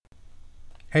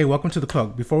Hey, welcome to The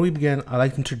Cloak. Before we begin, I'd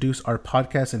like to introduce our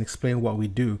podcast and explain what we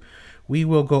do. We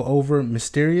will go over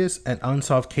mysterious and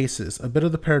unsolved cases, a bit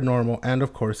of the paranormal, and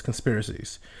of course,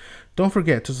 conspiracies. Don't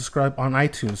forget to subscribe on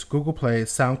iTunes, Google Play,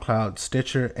 SoundCloud,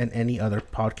 Stitcher, and any other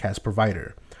podcast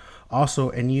provider. Also,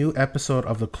 a new episode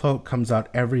of The Cloak comes out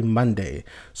every Monday,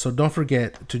 so don't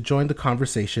forget to join the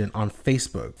conversation on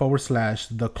Facebook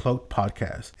 /The Cloaked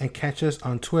Podcast and catch us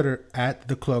on Twitter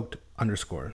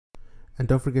 @TheCloaked_. And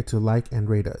don't forget to like and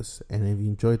rate us. And if you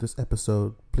enjoyed this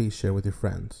episode, please share with your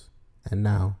friends. And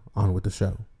now, on with the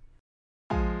show.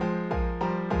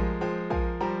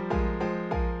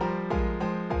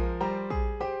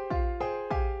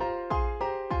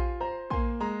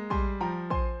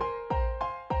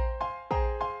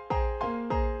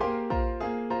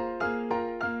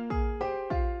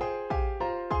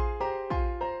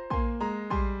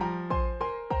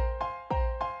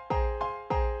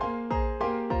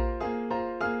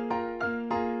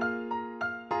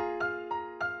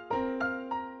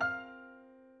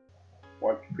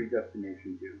 Watch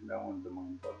Predestination 2. That one's a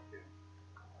mind fuck too.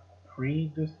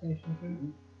 Predestination 2?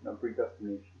 Mm-hmm. No,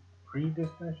 Predestination.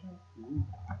 Predestination? Mm-hmm.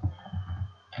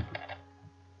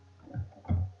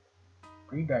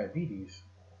 Pre-diabetes.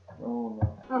 Oh no.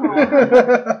 Oh.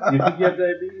 You think you have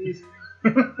diabetes?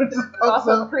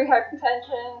 Also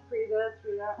pre-hypertension, pre-this,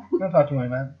 pre-that. Don't talk to my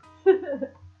man.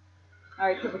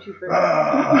 Alright, triple cheeseburger.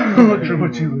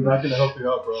 I'm not gonna help you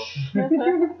out, bro.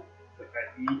 Like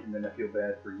I eat and then I feel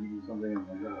bad for eating something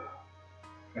and then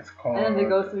It's called... And then the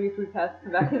ghost of your food test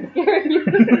come back and scare you.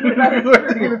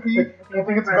 Taking a peek. You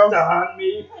think it's a ghost? to haunt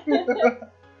me.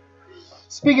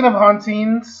 Speaking of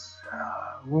hauntings,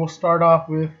 we'll start off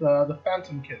with the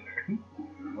Phantom Killer.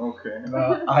 Okay.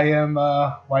 I am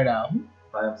White Owl.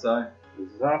 I am Sai.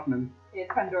 This is Hoffman.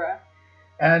 It's Pandora.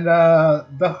 And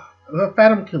the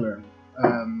Phantom Killer,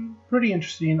 pretty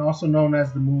interesting, also known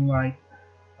as the Moonlight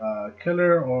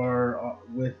Killer, or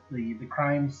with the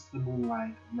crimes, the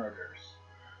Moonlight Murders,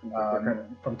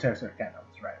 from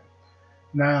Texarkana's, right?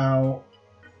 Now,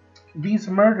 these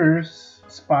murders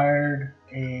inspired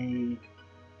a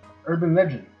urban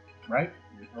legend, right?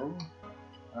 The Hook.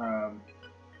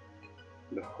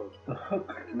 The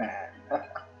Hook Man,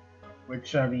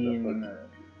 which I mean,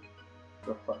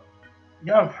 The fuck?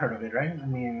 y'all have heard of it, right? I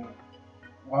mean,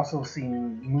 also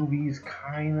seen movies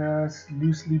kind of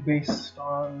loosely based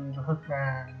on the Hook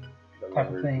Man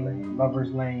type of thing,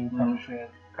 Lover's Lane type of shit.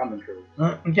 Common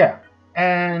tropes. Yeah,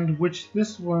 and which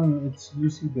this one, it's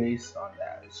loosely based on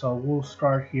that. So we'll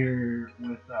start here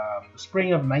with the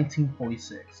spring of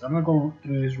 1946. I'm gonna go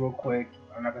through this real quick.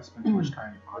 I'm not gonna spend too much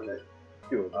time on it.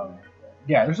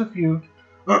 Yeah, there's a few,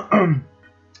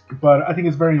 but I think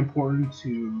it's very important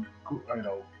to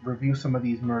review some of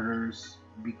these murders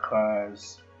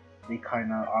because they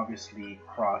kind of obviously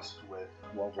cross with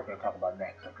what we're going to talk about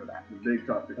next after that. The big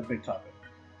topic. The big topic.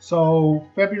 So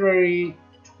February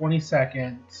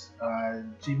 22nd,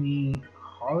 Jimmy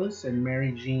Hollis and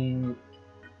Mary Jean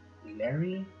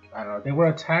Larry, I don't know, they were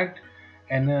attacked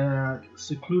in a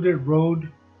secluded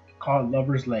road called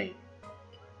Lover's Lane.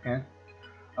 Okay?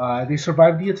 They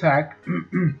survived the attack.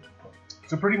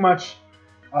 So pretty much,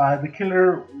 the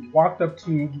killer walked up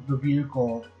to the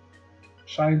vehicle,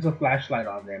 shines a flashlight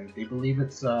on them. They believe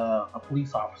it's a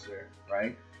police officer,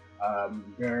 right?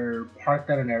 They're parked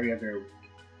at an area they're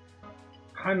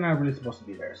kind of not really supposed to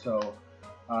be there. So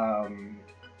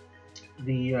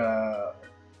the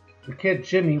kid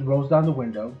Jimmy rolls down the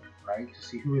window, right, to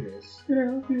see who it is.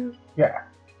 Yeah,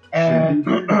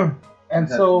 and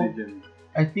so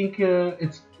I think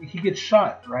he gets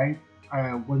shot, right?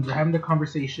 When they're having the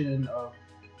conversation of,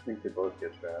 I think they both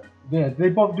get shot. Yeah, they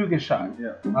both do get shot.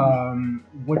 Yeah.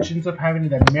 Which ends up happening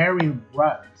that Mary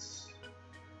runs.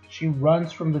 She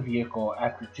runs from the vehicle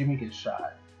after Jimmy gets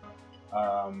shot.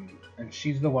 And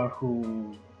she's the one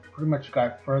who pretty much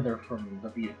got further from the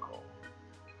vehicle.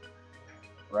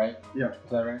 Right? Yeah. Is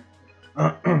that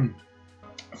right?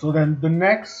 So then the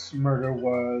next murder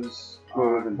was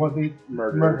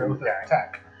murder with an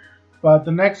attack. But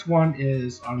the next one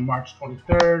is on March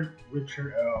 23rd.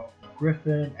 Richard L.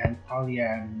 Griffin and Polly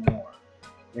Ann Moore.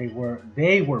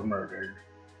 They were murdered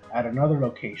at another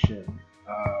location,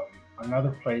 another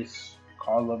place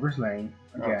called Lover's Lane.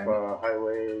 Again,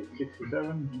 Highway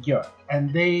 67. Yeah,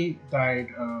 and they died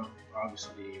of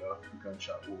obviously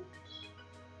gunshot wounds.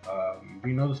 Do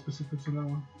you know the specifics on that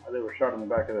one? They were shot in the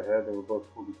back of the head. They were both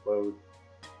fully clothed.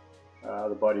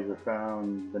 The bodies were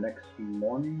found the next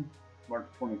morning, March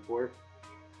 24th.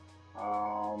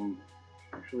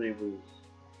 Actually, it was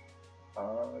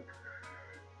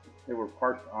they were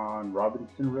parked on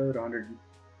Robinson Road, 100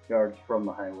 yards from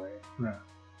the highway. Yeah.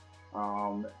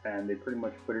 And they pretty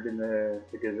much put it in the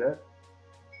Gazette.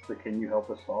 So can you help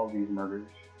us solve these murders?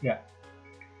 Yeah.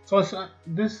 So it's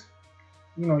this,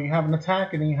 you know, you have an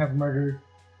attack and then you have murder,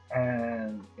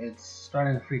 and it's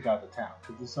starting to freak out the town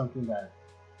because it's something that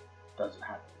doesn't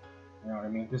happen. You know what I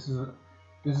mean? This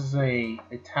is a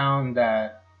town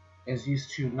that is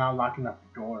used to not locking up the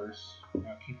doors, you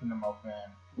know, keeping them open.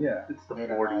 Yeah, it's the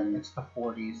 40s. It's the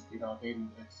 40s. You know,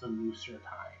 it's a looser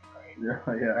time, right?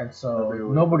 Yeah. And so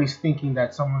nobody's thinking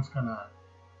that someone's gonna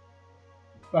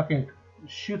fucking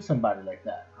shoot somebody like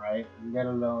that, right? Let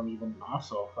alone even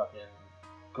also fucking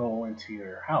go into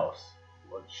your house,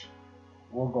 which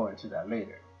we'll go into that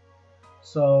later.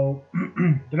 So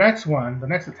the next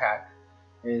attack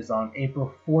is on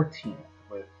April 14th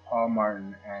with Paul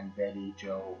Martin and Betty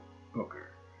Jo Booker.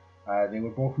 They were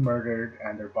both murdered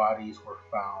and their bodies were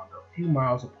found a few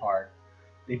miles apart.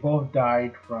 They both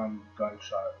died from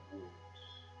gunshot wounds.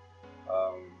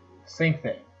 Same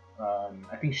thing.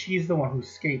 I think she's the one who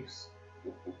escapes,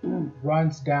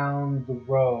 runs down the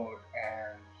road,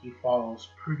 and he follows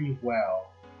pretty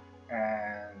well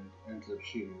and ends up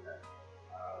shooting her.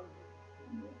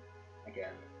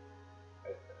 Again,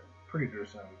 pretty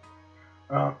gruesome.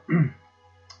 The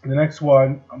next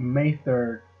one, May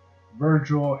 3rd,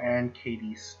 Virgil and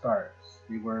Katie Starks.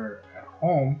 They were at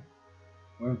home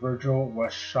when Virgil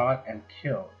was shot and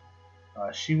killed.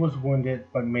 She was wounded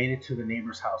but made it to the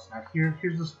neighbor's house. Now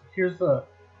here's the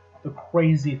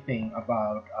crazy thing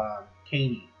about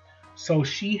Katie. So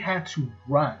she had to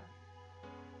run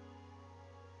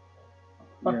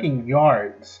fucking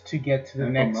yards to get to the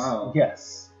next.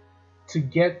 Yes, to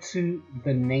get to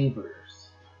the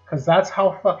neighbors, because that's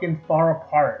how fucking far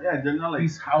apart. Yeah, they're not like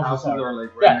these houses are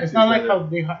like right yeah, it's not like how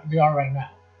they are right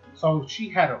now. So she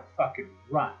had to fucking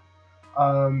run.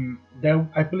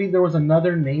 I believe there was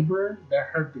another neighbor that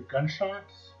heard the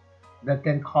gunshots that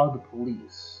then called the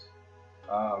police.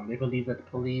 They believe that the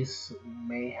police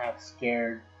may have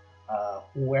scared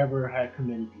whoever had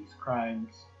committed these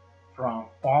crimes from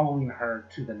following her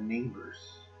to the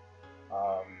neighbors,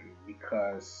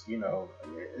 because, you know,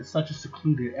 it's such a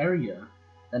secluded area,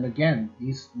 and again,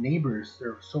 these neighbors,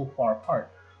 they're so far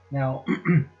apart. Now,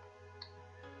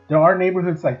 there are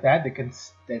neighborhoods like that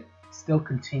that still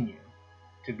continue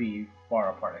to be far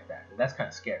apart like that, and that's kind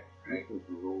of scary, right? Those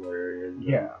rural areas.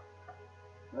 Yeah.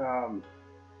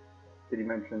 Did you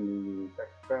mention the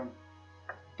saxophone?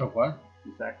 The what?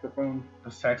 The saxophone.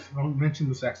 The saxophone. Mention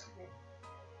the saxophone.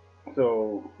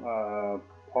 So,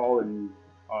 Paul and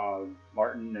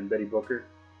Martin and Betty Booker.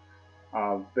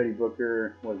 Betty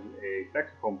Booker was a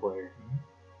saxophone player,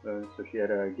 so she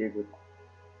had a gig with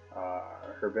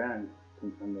her band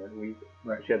sometime that week.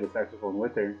 Right. She had the saxophone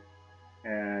with her,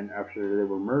 and after they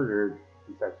were murdered,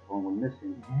 the saxophone went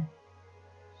missing. Mm-hmm.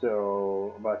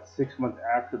 So, about 6 months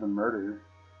after the murder,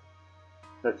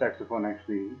 that saxophone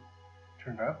actually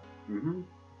turned up. Mm-hmm.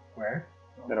 Where?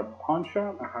 At a pawn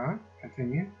shop.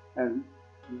 Continue. And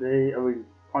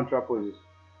pawn shop was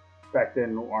back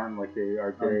then aren't like they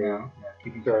are today. Yeah,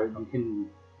 so you can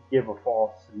give a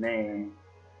false name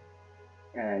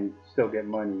and still get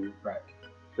money. Right.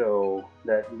 So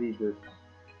that leads us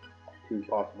to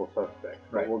possible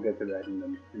suspects. Right. But we'll get to that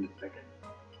in a second.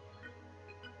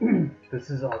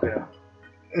 This is all good.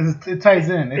 It ties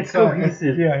in. It's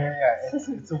cohesive.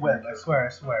 It's a web. I swear.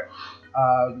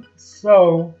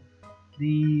 So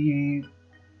the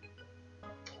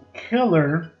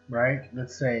killer, right?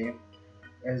 Let's say,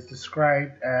 is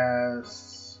described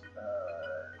as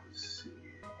let's see,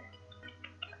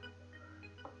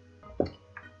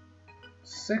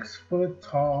 6 foot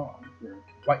tall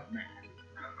white man.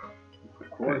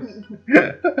 Of course.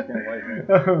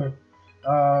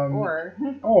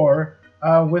 Or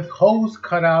with holes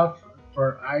cut out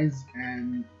for eyes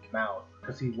and mouth,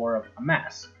 because he wore a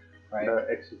mask, right?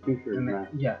 Executioner's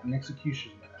mask. Yeah, an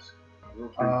executioner's mask.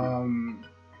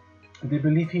 They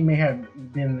believe he may have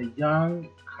been young,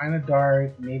 kind of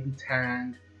dark, maybe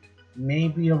tanned,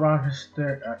 maybe around his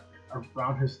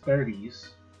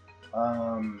 30s.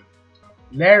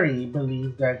 Larry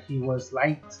believed that he was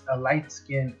a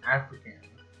light-skinned African.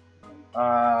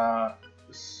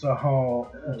 So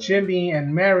Jimmy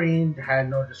and Mary had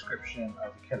no description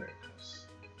of the killer because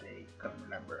they couldn't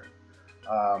remember.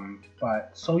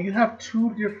 But so you have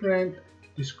two different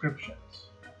descriptions,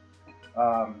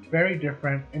 very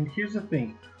different. And here's the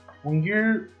thing: when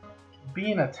you're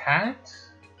being attacked,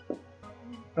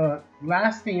 the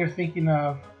last thing you're thinking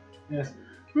of is,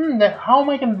 how am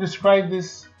I going to describe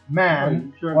this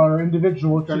man or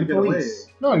individual to the police?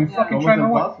 No, you're fucking trying to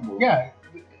run. Yeah.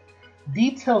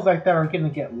 Details like that are going to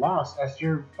get lost as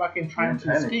you're fucking trying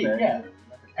to escape. Yeah.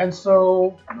 And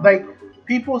so, like,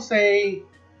 people say,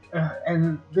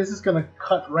 and this is going to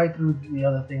cut right through the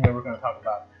other thing that we're going to talk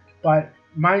about, but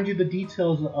mind you, the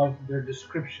details of their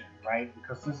description, right?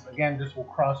 Because this will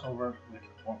cross over with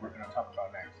what we're going to talk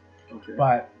about next. Okay.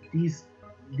 But these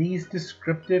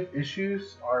descriptive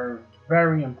issues are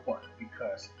very important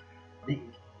because the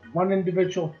one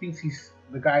individual thinks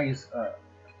the guy is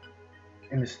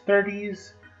in his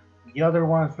 30s. The other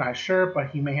one's not sure, but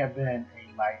he may have been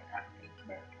a light African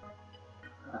American.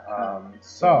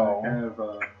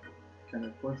 Kind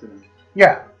of coincidence.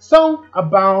 Yeah. So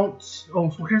so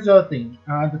here's the other thing.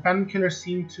 The Phantom Killer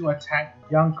seemed to attack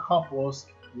young couples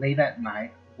late at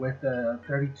night with a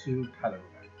 .32 caliber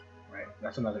gun. Right.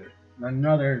 That's another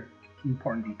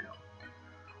important detail.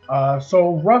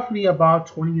 So roughly about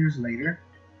 20 years later,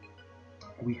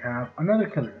 we have another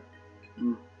killer.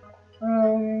 You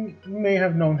may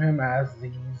have known him as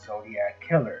the Zodiac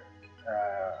Killer.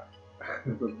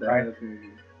 Right?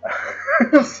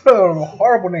 So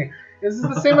horrible name. Is this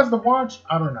the same as the Watch?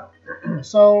 I don't know.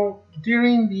 So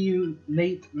during the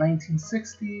late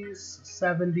 1960s,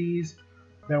 70s,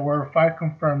 there were 5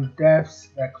 confirmed deaths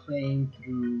that claimed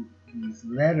through these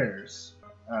letters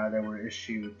that were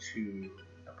issued to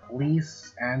the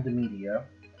police and the media.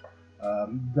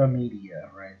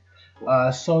 Right?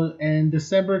 So in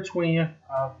December 20th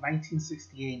of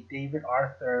 1968, David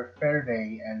Arthur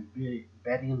Faraday and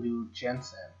Betty Lou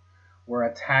Jensen were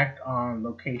attacked on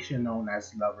location known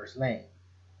as Lover's Lane,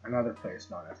 another place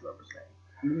known as Lover's Lane.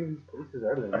 How many places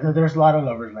are there? There's a lot of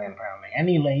Lover's Lane apparently.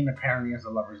 Any lane apparently is a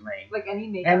Lover's Lane. Like any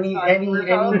makeout Any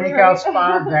spot. makeout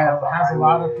spot that has a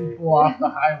lot of people off the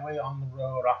highway, on the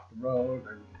road, off the road,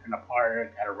 or in a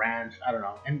park, at a ranch. I don't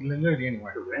know, and literally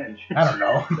anywhere. The ranch. I don't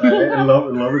know.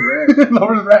 Lover's Ranch.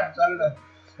 Lover's Ranch. I don't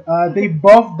know. They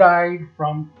both died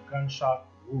from gunshot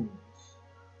wounds.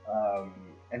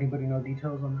 Anybody know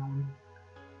details on that one?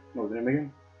 What was the name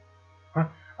again?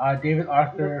 David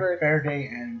Arthur The Faraday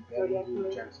and Betty Zodiac Lou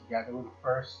Killer. Jensen. Yeah, they were the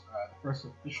first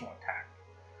official attack.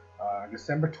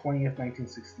 December 20th,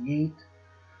 1968.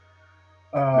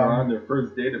 They're on their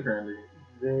first date apparently.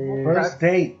 First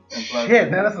date.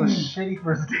 Shit, that is a shitty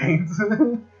first date.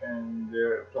 And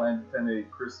they're planning to attend a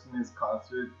Christmas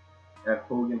concert at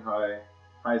Hogan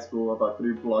High School, about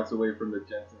 3 blocks away from the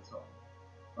Jensen's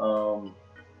home.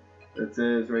 It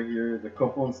says right here, the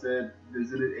couple instead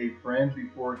visited a friend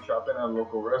before shopping at a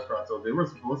local restaurant. So they were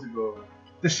supposed to go.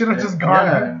 They should have just gone.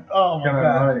 Yeah. Oh my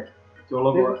god. Right. To a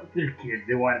local. They're kids.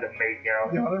 They wanted to make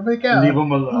out. They want to make out. Leave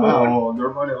them alone. Oh, they're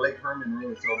running Lake Herman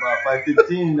Road. So about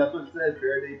 5:15, that's what it said.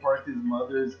 Faraday parked his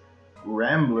mother's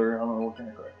Rambler, I don't know what kind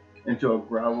of car, into a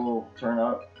gravel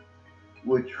turnout,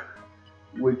 which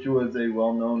was a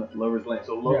well-known Lover's Lane.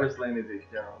 So Lover's Lane is a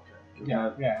general term. It's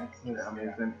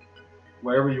not,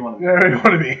 wherever you want to be. Wherever you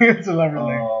want to be. It's a Lover's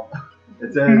Lane.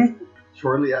 It says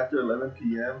shortly after 11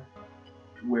 p.m.,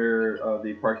 where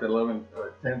they parked at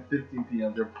 10:15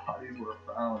 p.m., their bodies were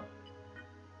found.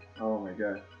 Oh my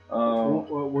god.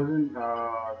 Wasn't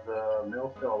the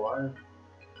male still alive?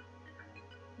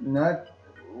 Not.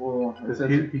 Well, it Because says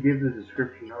he gives the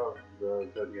description of the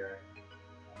Zodiac.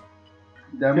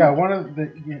 One of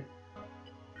the.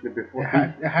 Before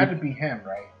It had to be him,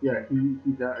 right? Yeah, he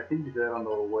died. I think he died on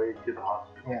the way to the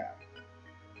hospital. Yeah.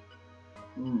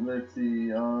 Let's see.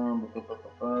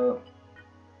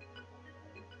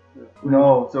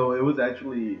 No, so it was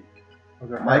actually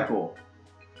Michael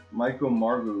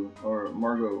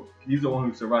Margot. He's the one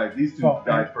who survived. These two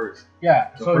died first. Yeah.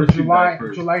 The So first two July died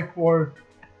first. 4th,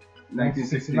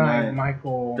 1969.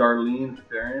 Michael. Darlene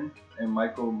Theron and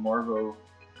Michael Margot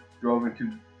drove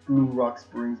into Blue Rock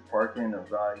Springs Park in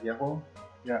Vallejo.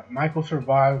 Yeah, Michael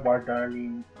survived while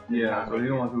Darlene. Yeah, so he's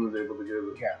the one who was able to give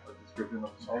a description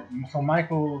of the So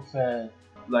Michael said,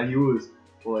 like he was,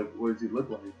 well, like, what does he look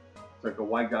like? It's like a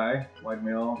white guy, white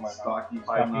male, stocky,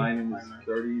 5'9", in his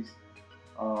 30s.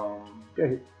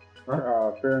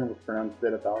 Farron was pronounced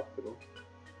dead at the hospital,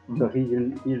 so he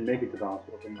didn't make it to the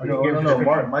hospital.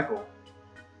 No, Michael.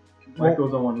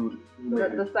 Michael's the one who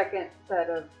made The it. second set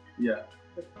of. Yeah.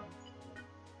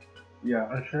 Yeah.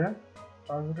 "Are you sure?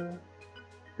 Positive?"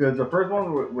 Because the first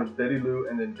one was Betty Lou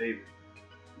and then David.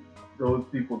 Those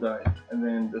people died. And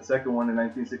then the second one in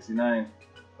 1969,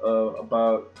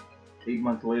 about 8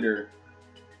 months later,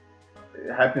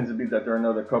 it happens to be that they're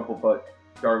another couple, but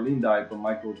Darlene died, but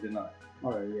Michael did not.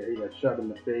 Oh yeah, he got shot in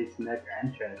the face, neck,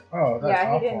 and chest. Oh, that's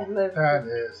Yeah, awful. he didn't live. That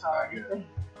is not good.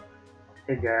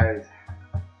 Hey guys,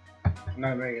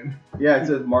 Not Megan. Yeah, it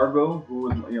says Margot, who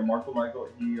was Marco Michael,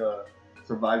 he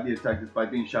survived the attack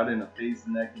despite being shot in the face,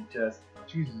 neck, and chest.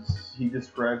 Jesus. He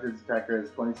described his attacker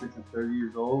as 26 and 30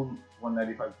 years old,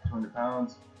 195 to 200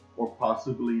 pounds, or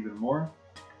possibly even more.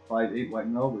 5'8" white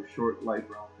male with short, light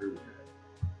brown curly hair.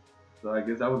 So I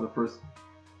guess that was the first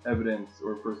evidence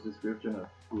or first description of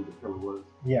who the killer was.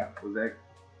 Yeah. Was that?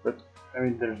 But I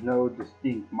mean, there's no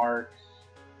distinct marks,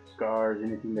 scars,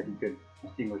 anything that he could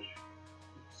distinguish.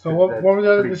 So what were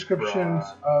the other pretty descriptions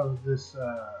broad. of this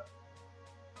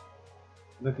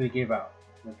that they gave out?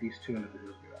 That these two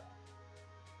individuals gave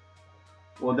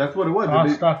out? Well, that's what it was. Tall,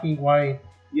 stocky, white.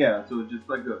 Yeah, so it's just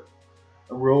like a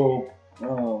real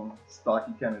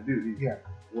stocky kind of dude. He's Yeah.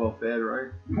 well fed,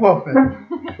 right? Well fed.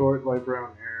 Short, light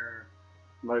brown hair,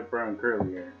 light brown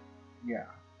curly hair. Yeah.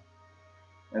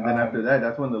 And then after that,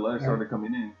 that's when the letters started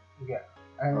coming in. Yeah.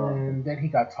 And then he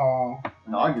got tall.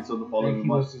 In August of the following Then he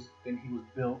month. was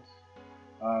built.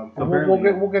 So But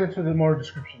apparently- we'll get into the more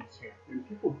descriptions here. And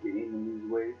people gain in these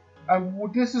ways. Well,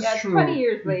 this is Yeah, true. 20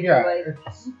 years later, Yeah, like-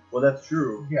 it's, Well, that's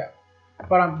true. yeah.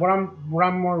 But what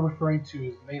I'm more referring to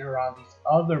is later on these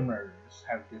other murders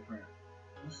have different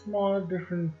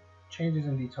changes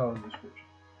in detail and description.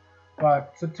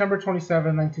 But September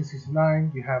 27,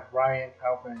 1969, you have Ryan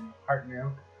Calvin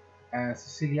Hartnell and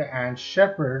Cecilia Ann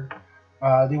Shepard.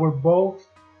 They were both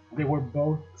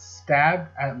stabbed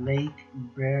at Lake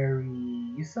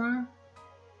Berryessa.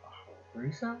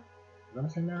 Berryessa? Is that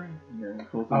saying that right? Yeah,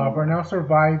 close enough. Burnell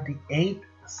survived the 8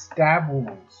 stab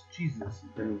wounds. Jesus.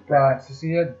 Then he's But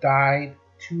Cecilia died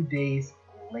 2 days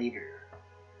later.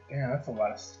 Damn, that's a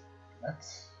lot of.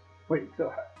 That's. Wait,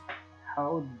 so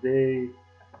how did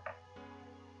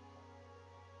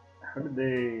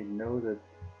they know that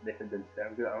they had been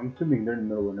stabbed? 'Cause I'm assuming they're in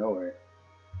the middle of nowhere.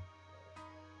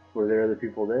 Were there other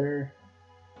people there?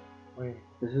 Wait.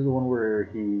 This is the one where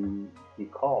he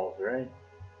calls, right?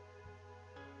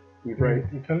 He writes,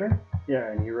 The killer?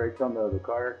 yeah, and he writes on the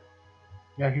card.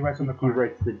 Yeah, he writes on the He card.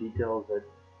 writes the details that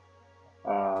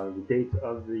the dates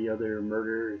of the other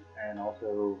murders and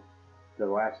also the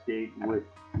last date with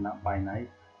not by night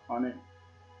on it.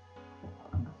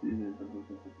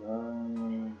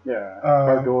 Yeah,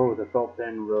 car door with a felt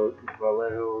pen wrote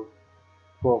Vallejo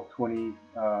 12/20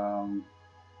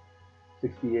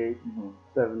 68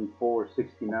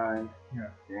 7/4/69 Yeah.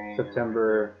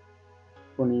 September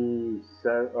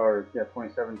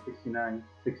 27/69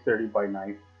 6:30 by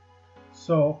night.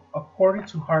 So, according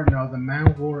to Hartnell, the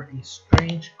man wore a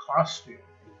strange costume,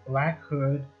 a black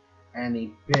hood, and a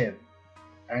bib,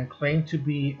 and claimed to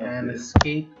be an bib?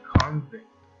 escaped convict.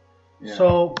 Yeah.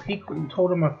 So he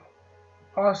told him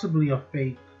possibly a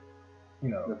fake,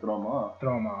 To throw him off.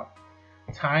 throw him off.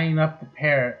 Tying up the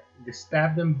pair, they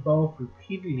stabbed them both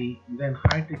repeatedly and then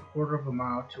hiked a quarter of a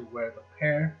mile to where the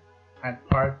pair had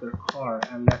parked their car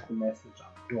and left a message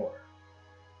on the door.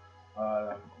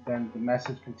 Then the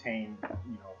message contained,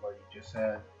 what you just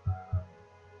said,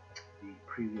 the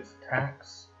previous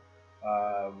attacks,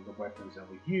 the weapons that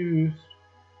were used,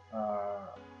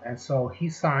 and so he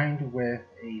signed with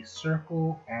a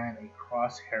circle and a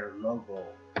crosshair logo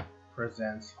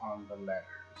presents on the letters.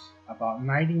 About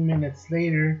 90 minutes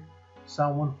later,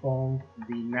 someone phoned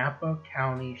the Napa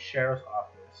County Sheriff's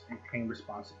Office and claimed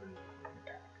responsibility for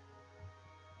the attack.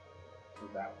 So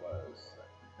that was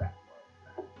that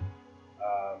one.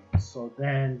 So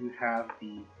then you have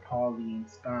the Pauline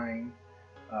Stein.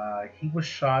 He was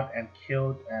shot and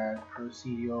killed at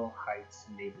Presidio Heights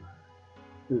neighborhood.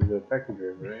 He was the taxi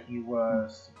driver, right? He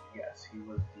was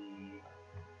the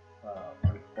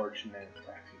unfortunate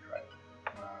taxi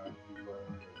driver.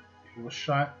 He was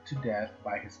shot to death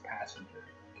by his passenger.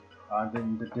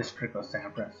 In the district of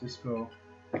San Francisco,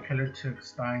 the killer took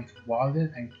Stein's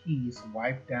wallet and keys,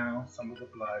 wiped down some of the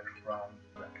blood from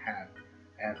the cab,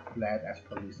 and fled as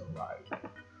police arrived.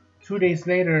 2 days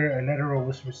later, a letter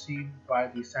was received by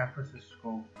the San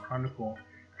Francisco Chronicle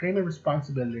claiming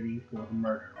responsibility for the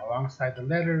murder. Alongside the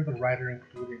letter, the writer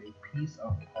included a piece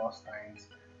of Paul Stein's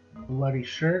bloody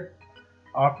shirt,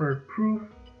 offered proof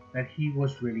that he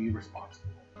was really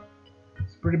responsible.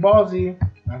 It's pretty ballsy,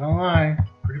 not gonna lie,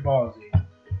 pretty ballsy.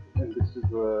 And this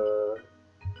is a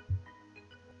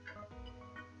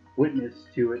witness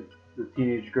to it. The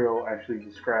teenage girl actually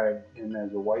described him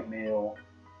as a white male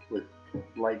with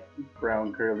light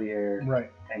brown curly hair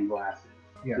Right. and glasses,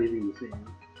 Yeah. leaving the scene.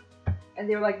 And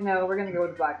they were like, no, we're gonna go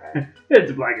with the black guy.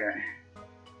 It's a black guy.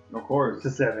 Of course.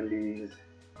 It's the 70s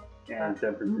and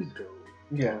San Francisco.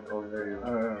 Yeah.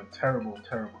 Terrible.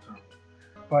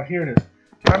 But here it is.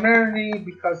 Primarily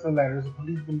because of the letters, the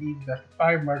police believe that the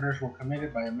 5 murders were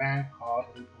committed by a man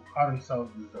who called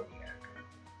himself the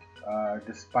Zodiac.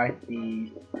 Despite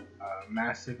the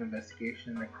massive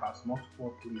investigation across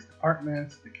multiple police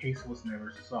departments, the case was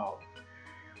never solved.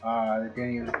 The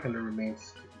identity of the killer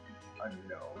remains to be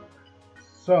unknown.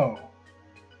 So,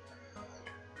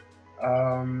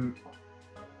 I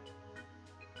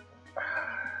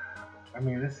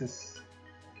mean, this is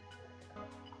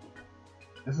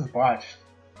botched,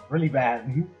 really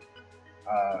bad.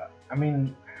 I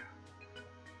mean,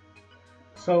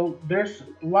 so there's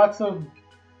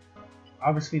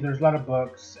obviously there's a lot of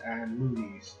books and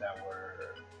movies that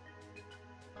were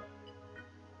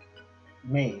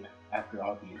made after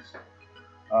all these,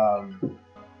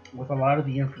 with a lot of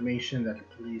the information that the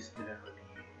police didn't really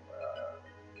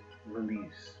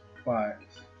release, but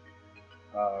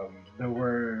there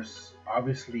was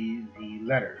obviously the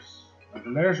letters. The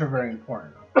letters are very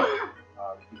important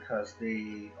because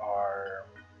they are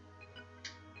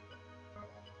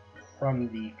from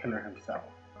the killer himself.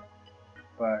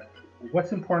 But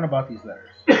what's important about these letters?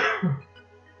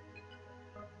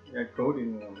 Yeah,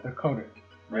 coding. They're coded,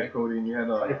 right? Yeah, coding. You had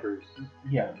Ciphers.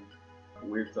 Yeah.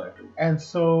 Weird ciphers. And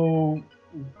so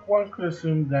one could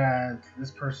assume that this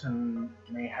person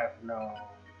may have known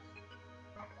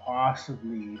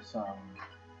possibly some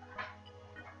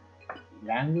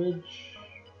language,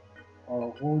 or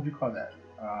what would you call that?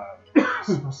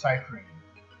 Ciphering.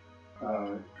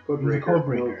 Code He's a breaker, code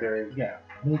breaker. military. Yeah,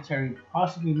 military,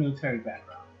 possibly military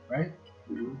background, right?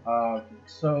 Mhm.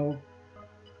 So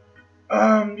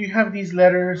you have these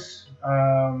letters.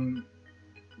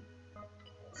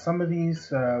 Some of these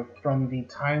from the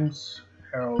Times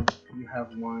Herald, you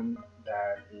have one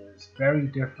that is very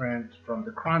different from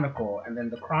the Chronicle, and then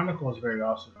the Chronicle is very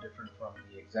also different from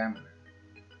the Examiner.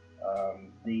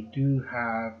 They do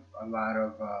have a lot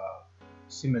of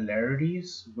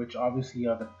similarities, which obviously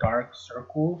are the dark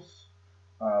circles,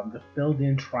 the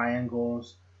filled-in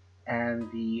triangles, and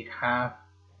the half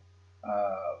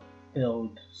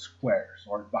filled squares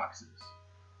or boxes.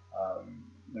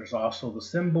 There's also the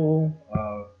symbol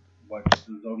of what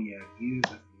the Zodiac used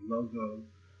as the logo,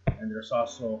 and there's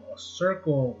also a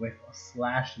circle with a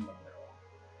slash in the middle.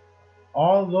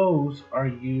 All those are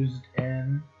used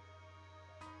in.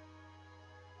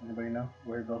 Anybody know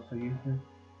where those are used in?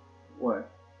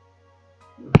 What?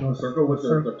 Those, Circle with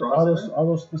the cross all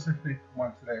those specific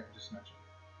ones that I just mentioned.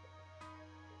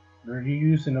 They're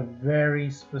used in a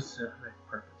very specific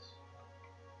purpose.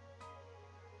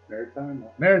 Maritime.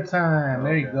 Maritime,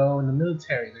 there you Okay. go. In the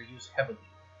military, they're used heavily.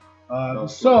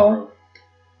 That's So,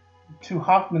 to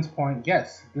Hoffman's point,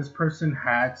 yes, this person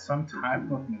had some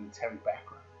type of military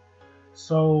background.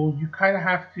 So you kind of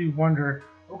have to wonder,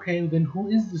 okay, then who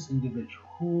is this individual?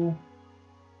 Who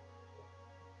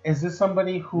is this?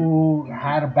 Somebody who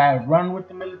had a bad run with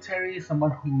the military?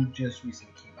 Someone who just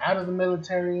recently came out of the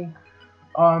military?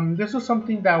 This was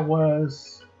something that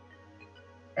was,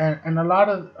 and a lot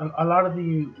of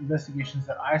the investigations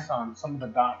that I saw, and some of the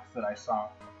docs that I saw,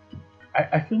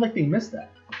 I feel like they missed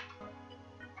that.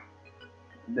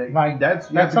 Like that's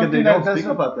that's because they something that don't speak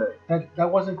doesn't about that.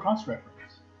 that wasn't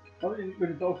cross-referenced. I mean, but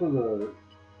it's also the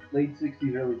late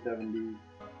 60s, early 70s.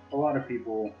 A lot of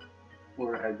people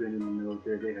had been in the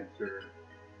military, they had served.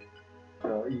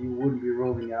 So you wouldn't be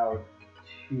rolling out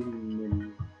too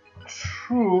many.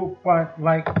 True, but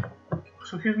like,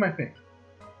 so here's my thing.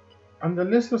 On the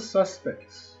list of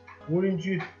suspects, wouldn't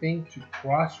you think to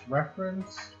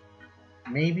cross-reference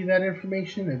maybe that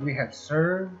information if they had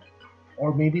served,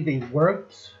 or maybe they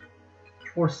worked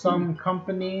for some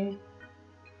company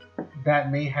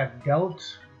that may have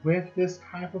dealt with this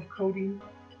type of coding?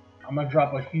 I'm gonna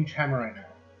drop a huge hammer right now.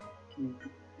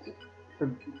 It's a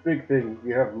big thing.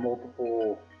 You have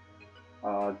multiple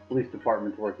police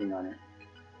departments working on it,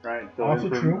 right? So Also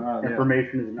true.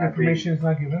 information is not Information is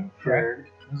not given. being shared.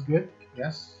 That's good.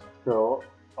 Yes. So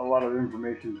a lot of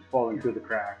information is falling through the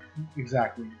cracks.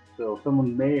 Exactly. So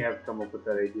someone may have come up with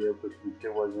that idea, but since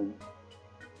it wasn't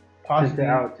sent Possibly.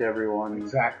 out to everyone,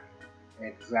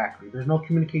 Exactly. There's no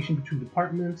communication between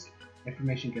departments.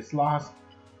 Information gets lost.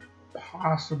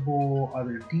 Possible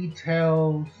other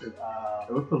details. It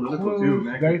was political clues, too,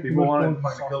 man. 'cause very people wanted to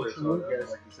political, find a killer, it's so also true,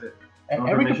 like you said, And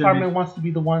no every information department be- wants to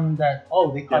be the one that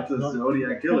they caught that's a the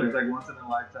Zodiac killer. It's like once in a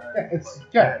lifetime.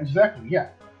 exactly. Yeah.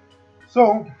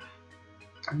 So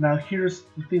now here's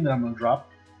the thing that I'm gonna drop.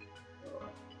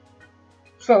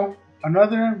 So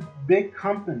another big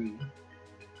company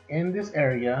in this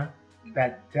area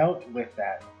that dealt with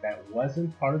that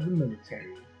wasn't part of the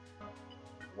military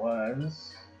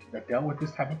that dealt with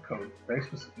this type of code, very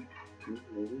specific.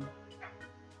 maybe.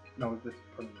 No, this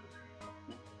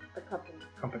A couple.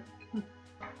 company.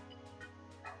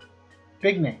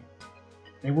 Big name.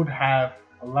 They would have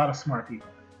a lot of smart people.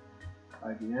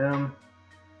 IBM,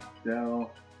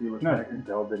 Dell, Hewlett No, Packard.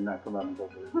 Dell did not come out until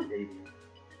the 80s.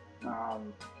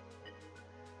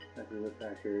 That's the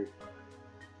Packard.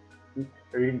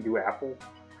 Are you gonna do Apple?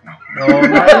 No,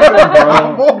 not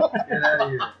even, bro. Get out of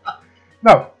here.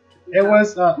 No, it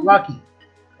was Lucky.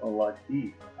 Oh,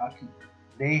 lucky. Lucky.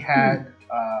 They had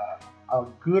a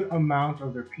good amount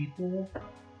of their people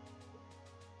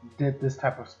did this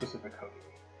type of specific coding.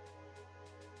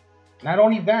 Not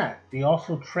only that, they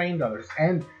also trained others.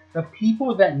 And the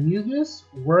people that knew this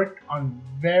worked on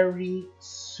very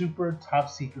super top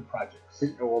secret projects.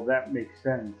 Well, that makes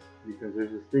sense because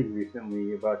there's this thing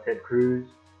recently about Ted Cruz.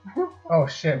 Oh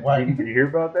shit, what? Did you hear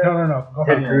about that? No. Go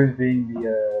Ted ahead. Cruz being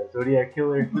the Zodiac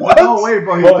killer. What? No way,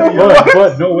 bro.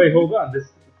 But no, wait, hold on.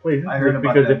 This plays I heard into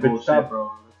about because that if it's bullshit, top,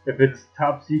 bro. if it's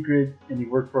top secret and you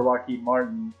work for Lockheed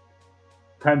Martin,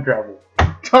 time travel.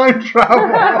 Time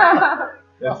travel.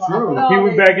 That's true. No. He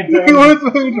went back in He time.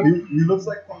 was- He looks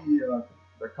like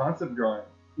the concept drawing.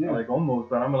 Yeah. Like almost,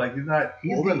 but I'm like, he's not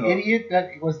He's old the enough. idiot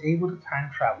that was able to time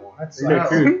travel. That's Yeah,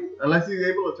 true. Unless he's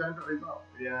able to turn to his own.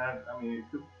 Yeah, I mean, it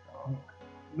could,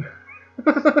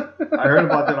 I heard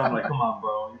about that. I'm like, come on,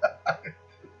 bro.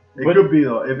 It But- could be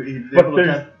though. If he's But able to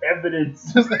there's turn.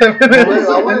 evidence. just I evidence.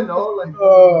 want to know, like,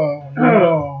 Oh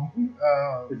no.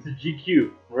 It's a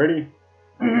GQ. Ready?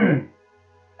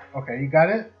 Okay, you got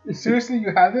it? Seriously,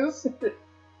 you have this?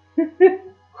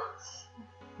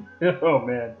 Oh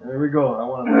man. there we go. I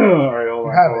want to know. All right, hold You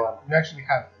on, have hold it. You actually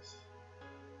have this.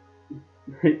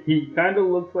 on. He kind of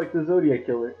looks like the Zodiac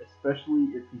killer, especially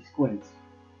if he squints.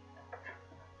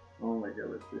 Oh my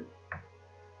god, let's see.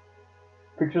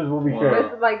 Pictures will be Wow.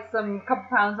 shared. With like some couple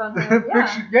pounds on him. Yeah.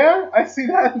 Picture, yeah, I see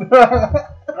that.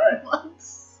 Alright.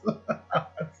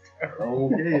 That's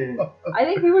terrible. Okay. I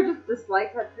think people just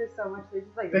dislike Ted Cruz so much they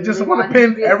just They just like really want to him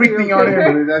pin be a everything serial on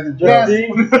killer. him. That's a joke. Yes,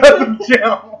 Things- that's a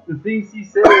joke. The things he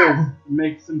says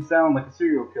makes him sound like a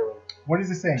serial killer. What is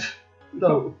he saying?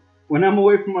 So, when I'm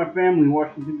away from my family in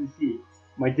Washington, D.C.,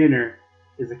 my dinner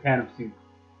is a can of soup.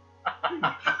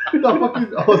 The fucking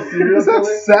serial killer?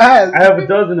 That's sad. I have a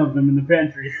dozen of them in the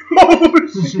pantry. Oh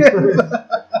shit.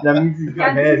 That means he's got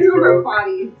And heads, two bro.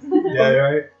 bodies. Yeah,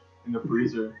 right. In the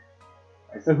freezer.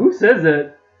 So who says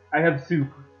that? I have soup.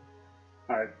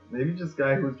 Alright. Maybe just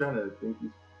guy who's trying to think he's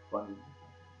funny.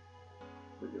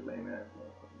 Like a lame ass.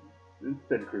 It's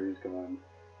Ted Cruz, come on.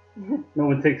 No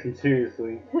one takes him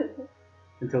seriously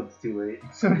until it's too late.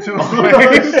 Some two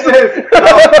shit.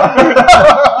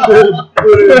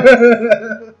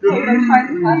 Like them trying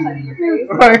to flash out of your face.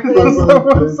 Right, so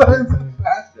someone signs a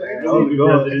fast There face. you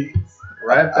go. President.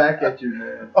 Right back at you,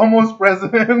 man. Almost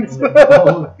president.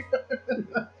 Oh.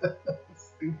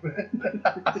 Stupid.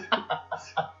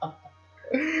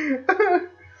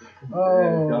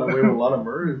 Man, got away with a lot of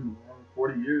murders in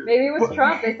 40 years. Maybe it was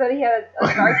Trump. They said he had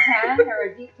a dark tan or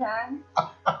a deep tan.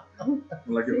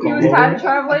 Like a He was time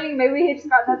traveling. Maybe he just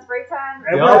got that spray tan.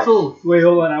 They also, Wait,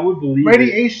 hold on. I would believe it.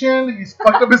 Radiation. He's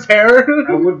fucked up his hair.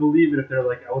 I would believe it if they're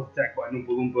like, I was attacked by an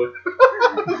Oompa Loompa.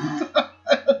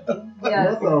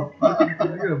 Yes. what the fuck are you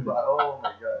talking about? Oh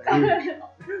my god.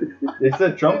 They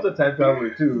said Trump's a time traveler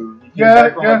too. He came Yeah,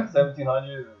 back from yeah. like the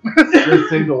 1700s and just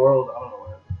saved the world. I don't know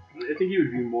what. I think he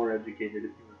would be more educated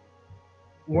if he was.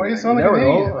 Why you You sound like never an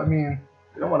know. idiot? I mean,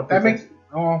 You don't want to that makes.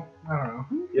 Oh, I don't know.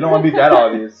 You don't want to be that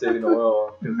obvious saving the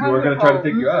world because people are gonna try to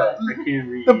take you out. I can't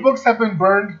read. The books have been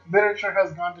burned. Literature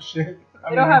has gone to shit.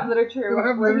 They don't have literature. They don't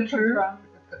have where literature. He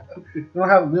comes They don't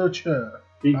have literature.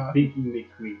 Thinking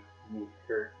makes me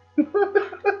hurt.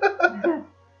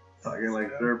 Talking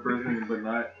like third person, but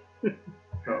not.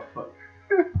 Oh fuck.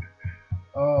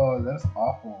 Oh, that's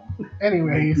awful.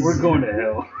 Anyways, We're going to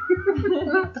hell.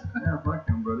 Yeah, fuck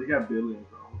them, bro. They got billions,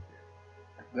 bro.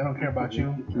 They don't care about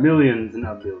you. Millions,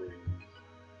 not billions.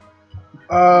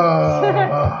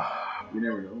 You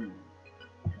never know. Man.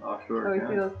 Offshore. So we see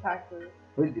account. those taxes.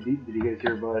 Wait, did you guys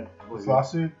hear about This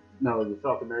lawsuit. No, the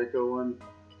South America one,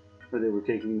 where they were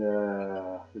taking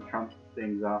the Trump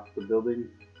things off the building.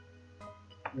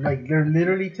 Like they're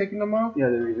literally taking them off. Yeah,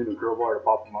 they were using a crowbar to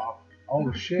pop them off Oh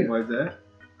shit. Why is that?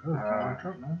 Good, Donald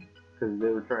Trump, man. because they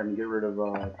were trying to get rid of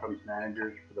Trump's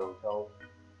managers for the hotels.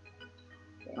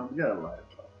 Trump's got a lot.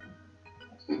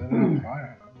 Set it on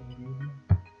fire.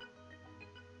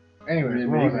 Anyways,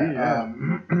 what was Maybe, that? yeah.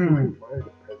 Why is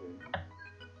the president?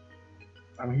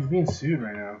 I mean, he's being sued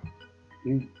right now.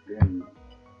 He's been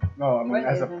No, I mean, What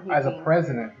as isn't he a being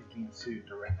president, he's being sued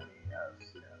directly. As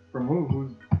From who?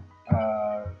 Who's?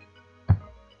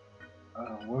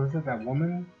 what was it? That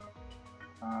woman?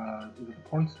 Is it the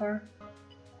porn star?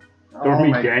 Stormy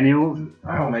my, Daniels.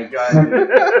 oh my god.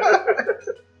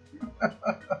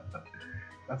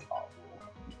 That's awful.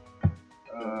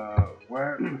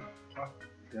 Where the fuck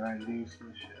did I lose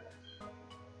some shit?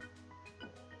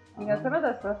 You know, some of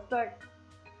the suspects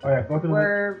Oh yeah, go through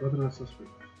were the suspect.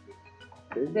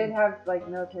 did have like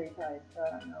military ties, so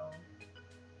I don't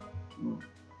know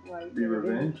why. Be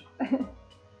revenge?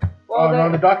 Well,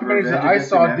 no, the documentaries that I Revenge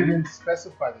saw against humanity? didn't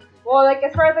specify the thing. well, like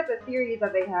as far as like the theories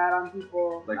that they had on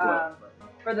people, Like what?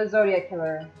 for the Zodiac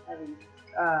killer, at least.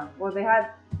 Well, they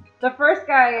had the first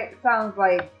guy sounds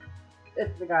like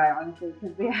it's the guy, honestly,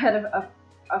 because they had a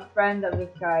friend of this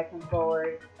guy come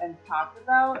forward and talk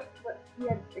about what he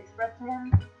had expressed to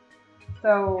him.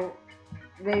 So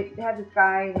they had this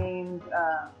guy named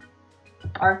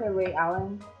Arthur Ray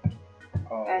Allen,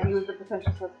 and he was a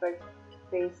potential suspect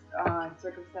based on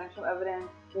circumstantial evidence.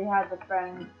 They had the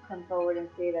friend come forward and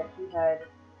say that he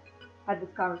had this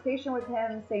conversation with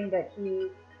him, saying that he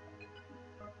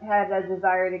had a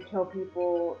desire to kill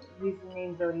people using the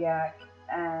name Zodiac,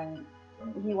 and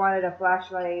he wanted a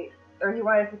flashlight, or he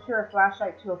wanted to secure a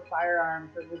flashlight to a firearm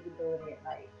for visibility at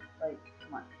night. Like,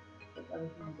 come on. Like,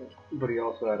 everything he did. But he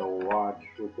also had a watch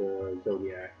with the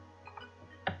Zodiac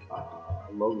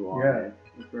logo on Yeah, it.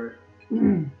 that's right.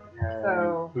 And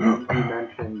So- he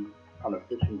mentioned on a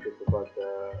fishing trip about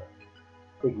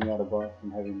taking out a bus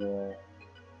and having the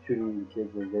shooting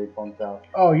kids with vape pumps out.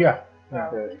 Oh, yeah.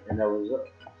 And that was a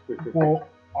specific Well,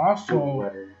 also,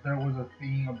 letter. there was a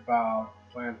thing about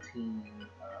planting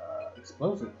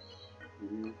explosives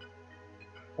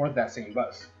for that same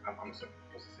bus. I'm assuming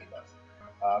it was the same bus.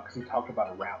 Because he talked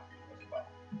about a route as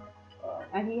well.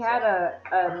 And he had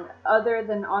an other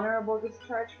than honorable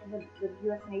discharge from the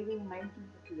U.S. Navy in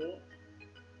 1958.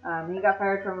 He got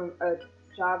fired from a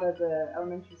job as an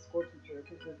elementary school teacher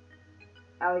because of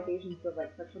allegations of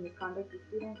like sexual misconduct with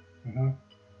students.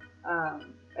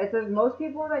 It says most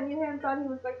people that knew him thought he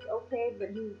was like okay, but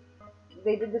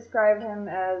they did describe him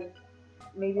as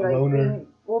maybe A like loner.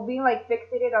 being like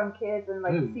fixated on kids and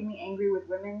like Ooh. seeming angry with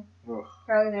women. Ugh.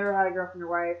 Apparently never had a girlfriend or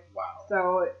wife. Wow.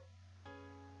 So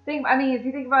if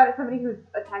you think about it, somebody who's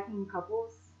attacking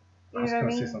couples, I you was know what I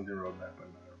going to mean? say something real bad, but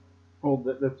no. Well,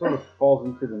 that sort of falls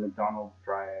into the McDonald's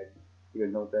triad. You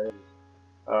guys know what that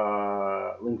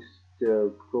is? Links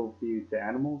to cruelty to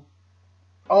animals.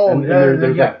 Oh, And yeah,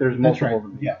 there's yeah, like, there's that's multiple right. of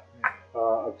them. Yeah.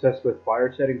 Obsessed with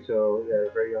fire setting, so they're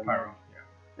very young. Pyro.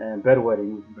 And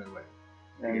bedwetting. Yeah. By the way.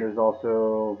 And Yeah. there's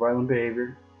also violent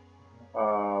behavior,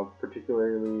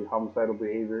 particularly homicidal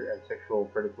behavior and sexual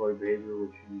predatory behavior,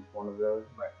 which is one of those.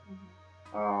 Right.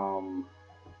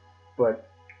 But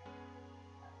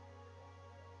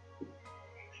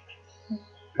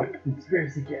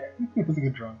Conspiracy cat. He was a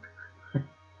good drunk. so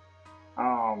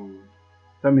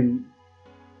I mean,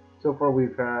 so far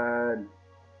we've had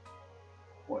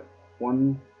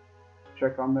one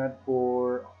check on that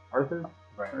for Arthur,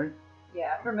 right?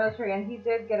 Yeah, for military, and he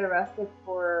did get arrested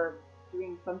for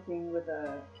doing something with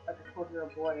a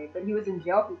 12-year-old boy, but he was in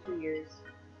jail for 2 years.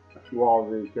 While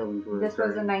the killings were This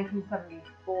was in occurring.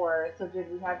 1974, so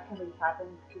did we have killings happen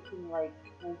between like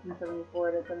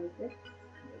 1974 to 76?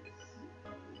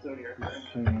 Zodiac.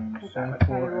 Trying to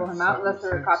rule him out unless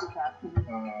there were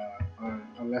copycats.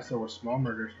 Unless there were small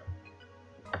murders.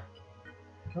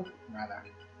 Nope, nada.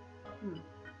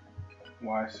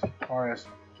 Why, as far as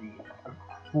the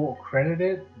full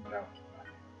credited, no.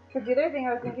 Because the other thing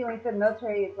I was thinking when you said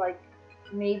military is like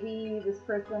maybe this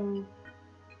person,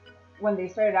 when they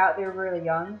started out, they were really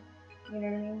young. You know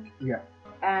what I mean? Yeah.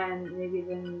 And maybe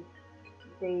then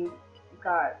they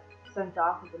got sent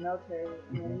off of the military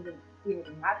and then didn't see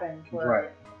anything happen for Right.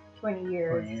 20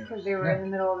 years 20 years. because they were in the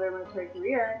middle of their military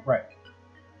career. Right.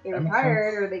 They That makes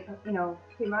retired sense. or they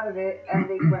came out of it and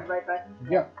they went right back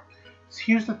into Yeah.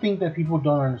 Here's the thing that people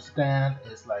don't understand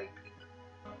is like,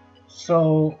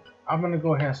 so I'm gonna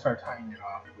go ahead and start tying it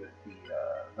off with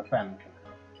the Phantom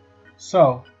Killer.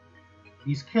 So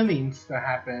these killings that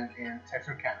happen in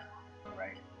Texarkana,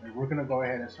 right? And we're gonna go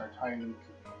ahead and start tying them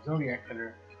to the Zodiac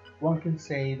Killer. One can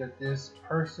say that this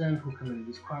person who committed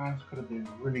these crimes could have been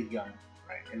really young,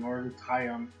 right? In order to tie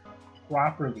them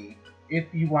properly,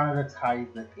 if you wanted to tie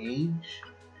the age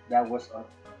that was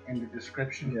in the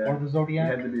description Yeah. for the He Zodiac,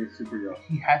 had to be super young.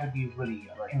 he had to be really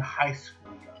young, in high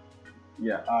school young.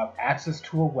 Yeah. Access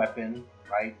to a weapon,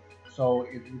 right? So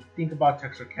if you think about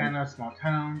Texarkana, small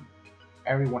town,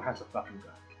 everyone has a fucking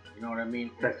gun. You know what I mean?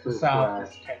 It's the Texas South,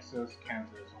 slash- it's Texas,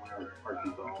 Kansas, whatever.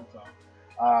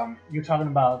 Arkansas. You're talking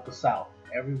about the South.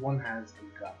 Everyone has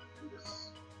a gun in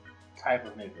this type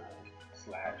of neighborhood /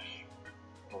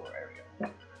 rural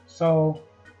area. So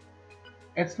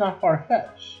it's not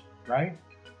far-fetched, right?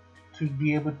 To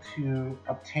be able to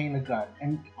obtain a gun.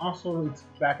 And also, it's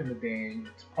back in the day,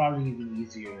 it's probably even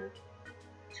easier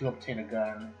to obtain a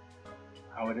gun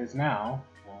how it is now.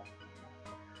 Well,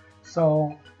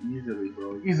 so Easily,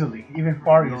 bro. easily, even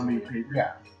far You don't easily. need papers.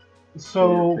 Yeah. Show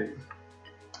So your face.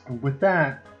 with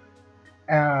that,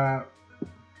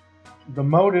 The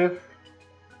motive,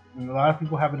 and a lot of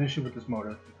people have an issue with this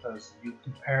motive because you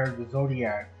compare the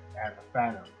Zodiac and the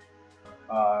Phantom.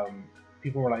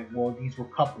 People were like, well, these were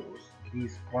couples.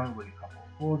 These weren't really couples.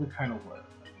 Well, they kind of were. I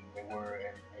mean, they were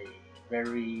in a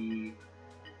very,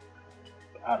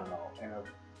 I don't know, in a,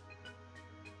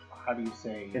 how do you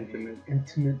say,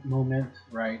 intimate moment,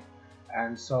 right?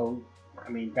 And so, I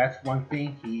mean, that's one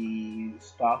thing. He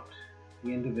stalked the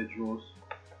individuals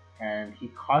and he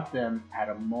caught them at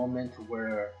a moment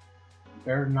where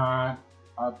they're not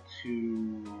up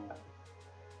to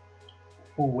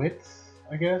full wits,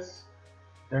 I guess.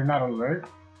 They're not alert.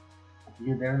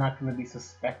 They're not going to be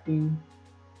suspecting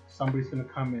somebody's going to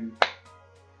come and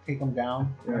take them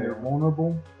down when they're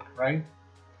vulnerable, right?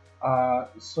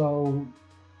 So,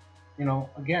 you know,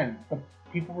 again, the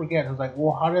people forget. It's like,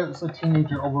 well, how does a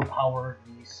teenager overpower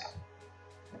these,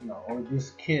 you know, or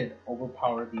this kid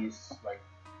overpower these, like,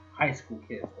 high school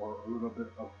kids or a little bit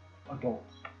of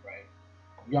adults, right?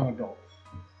 Young adults.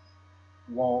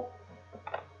 Well,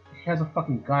 he has a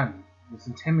fucking gun. It's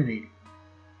intimidating.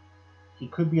 He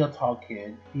could be a tall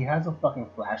kid. He has a fucking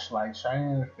flashlight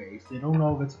shining in their face. They don't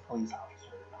know if it's a police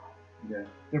officer or not. Yeah.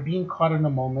 They're being caught in a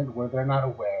moment where they're not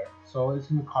aware, so it's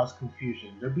going to cause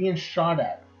confusion. They're being shot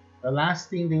at. The last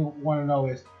thing they want to know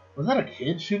is, was that a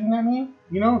kid shooting at me?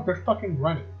 You know, they're fucking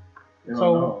running. They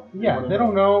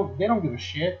don't know. They don't give a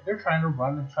shit. They're trying to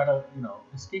run and try to, you know,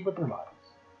 escape with their lives.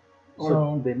 Or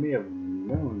so they may have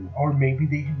known. Or maybe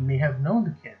they may have known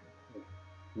the kid.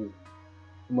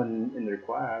 Someone in their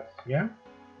class. Yeah.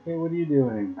 Hey, what are you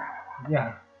doing?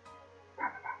 Yeah.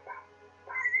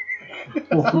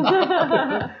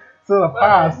 So the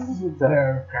past,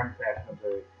 they're...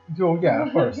 Oh, yeah,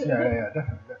 of course. Yeah,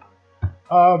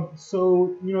 definitely.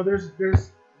 So, you know, there's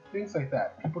things like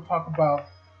that. People talk about...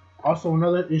 Also,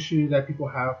 another issue that people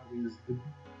have is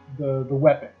the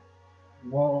weapon.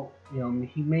 Well, you know,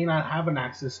 he may not have an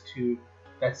access to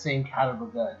that same caliber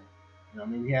gun. You know,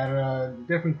 maybe he had a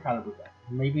different caliber gun.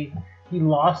 Maybe he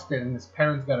lost it and his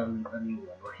parents got a new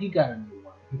one, or he got a new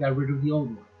one. He got rid of the old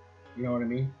one. You know what I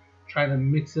mean? Trying to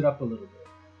mix it up a little bit.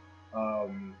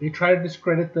 They try to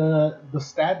discredit the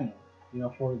stabbing, you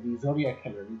know, for the Zodiac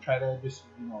killer. They try to just,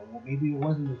 you know, well, maybe it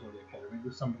wasn't the Zodiac killer, maybe it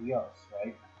was somebody else,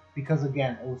 right? Because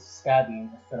again, it was stabbing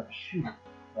instead of shooting,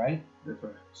 right? That's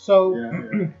right. So,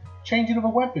 changing of a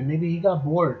weapon. Maybe he got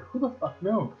bored. Who the fuck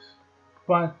knows?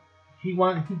 But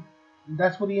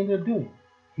that's what he ended up doing.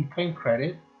 He claimed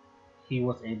credit. He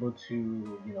was able to,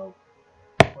 you know,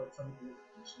 put some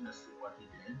information as to what he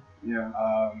did. Yeah.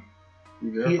 He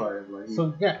verified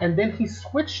it. And then he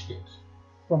switched it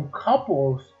from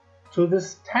couples to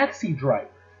this taxi driver.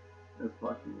 That's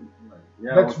fucking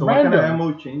yeah. That's so random. What kind of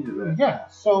ammo changes that? Yeah.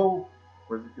 So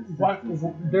where's the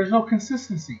consistency? There's no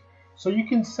consistency. So you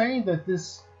can say that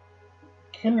this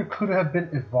killer could have been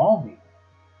evolving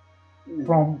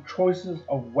from choices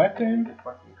of weapon,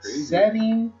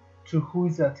 setting, to who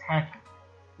he's attacking.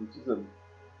 Which is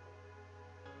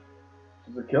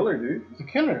a killer, dude. It's a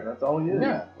killer. That's all he is.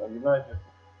 Yeah. Like, you're not just,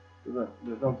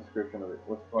 there's no description of it.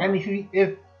 What's fun? And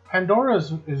if Pandora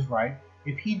is right,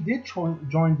 if he did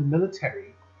join the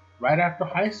military right after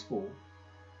high school,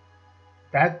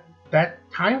 that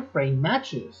time frame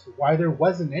matches why there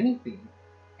wasn't anything.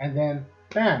 And then,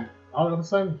 bam, all of a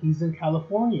sudden he's in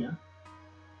California,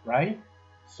 right?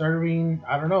 Serving,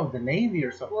 I don't know, the Navy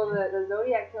or something. Well, the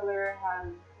Zodiac killer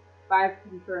has 5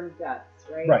 confirmed deaths,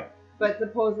 right? Right. But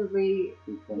supposedly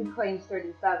he claims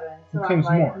 37. So claims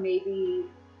I'm like, more. maybe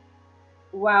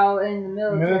while in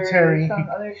the military some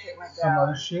other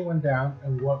shit went down.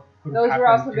 And what could those have were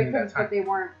also happened victims, but they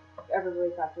weren't ever really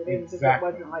factored in because it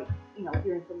wasn't like, you know,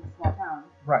 here in some small town.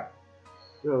 Right.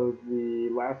 So the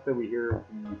last that we hear of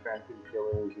the Phantom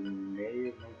Killer is in May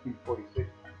of 1946.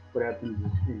 What happens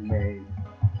in May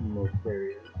in most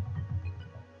areas?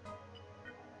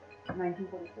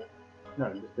 1946?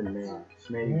 No, just in May.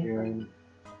 May, June.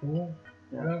 Cool.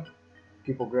 Yeah.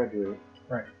 People graduate.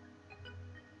 Right.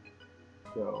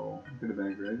 So Could have been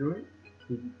a graduate.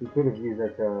 He could have used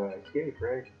that to escape,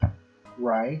 right?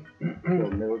 Right. So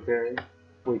military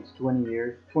waits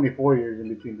 24 years in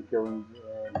between the killings.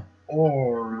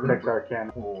 Or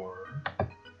Texarkana. Or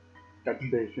Got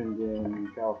stationed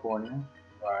in California.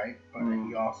 right, but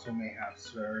he also may have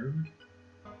served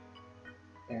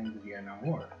in the Vietnam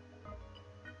War.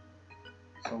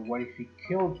 So what if he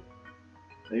killed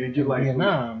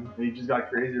Vietnam? He just got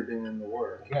crazier being in the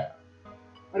war. Yeah.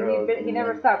 Like he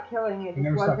never stopped killing. It He just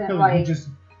never stopped wasn't killing. like He just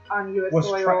on U.S. was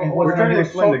soil. We're trying to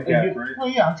explain the gap, right? Oh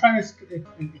yeah, I'm trying to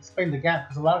explain the gap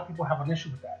because a lot of people have an issue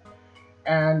with that.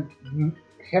 And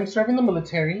him serving the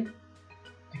military,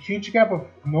 the huge gap of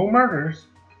no murders,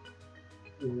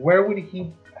 where would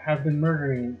he have been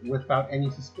murdering without any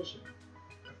suspicion?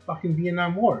 The fucking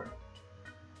Vietnam War.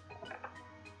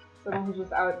 Someone who's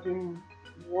just out doing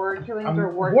war killings or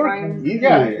war war- crimes.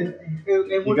 Yeah, it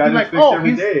You would be guys like, fix oh,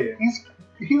 every day. he's good.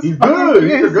 He's a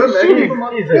good man.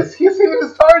 shooting. He's hitting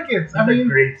his targets. I mean,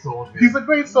 great soldier. he's a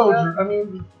great soldier. I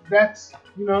mean, that's,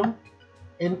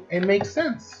 it makes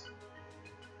sense.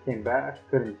 Came back,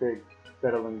 couldn't take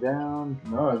settling down.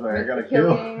 No, it's like I gotta Mr.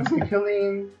 kill. Killing. Mr.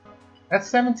 Killing, that's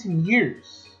 17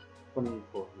 years.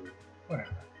 24 years.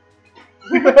 Whatever.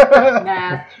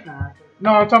 Nah. No,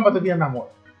 I'm talking about the Vietnam War.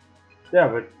 Yeah,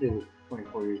 but it was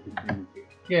 24 years between the two.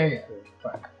 Yeah.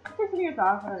 I took some years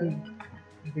off already.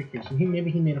 Vacation. He made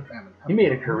a family. He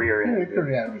made a career He in made a it.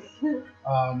 career out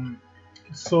of it.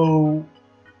 So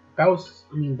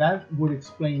that would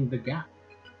explain the gap,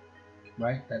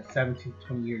 right? That 17 to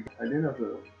 20 year gap, I didn't have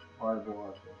to pause to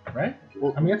watch it. right?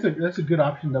 I mean, that's a good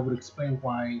option that would explain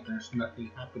why there's nothing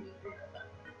happening during that.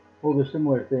 Well, there's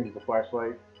similar things. The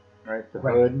flashlight, right? The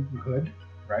Right. hood,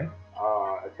 Right?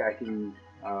 attacking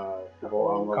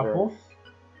civil Couples,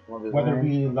 lovers whether it lane.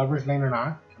 be lovers lane or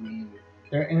not. I mean,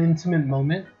 they're in an intimate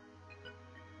moment.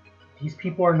 These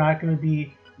people are not going to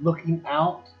be looking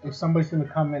out if somebody's going to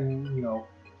come and,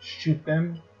 shoot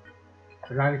them.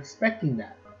 They're not expecting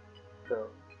that. So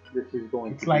this is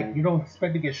going It's to like be, you don't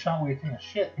expect to get shot when you're taking a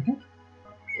shit.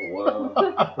 Wow.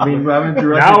 I mean, We're having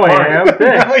Jurassic now Park. I am.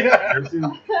 Thanks. Yeah. Ever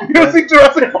seen- You don't see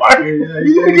Jurassic Park? Yeah,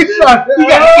 You didn't yeah, get shot. You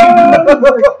got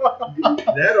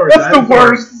That or That's the dinosaur.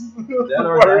 worst. That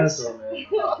or dinosaur, man.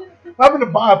 I'm in a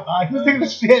Bob. He was taking a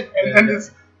shit, and then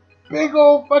this big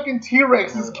old fucking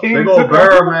T-Rex just came. Big and old took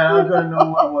bear, him. man. I couldn't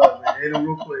know what it was. Man. Ate him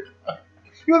real quick.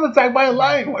 He was attacked by a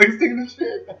lion while he was taking a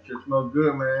shit. Shit smells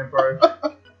good, man.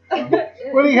 Probably.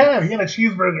 What did he have? He had a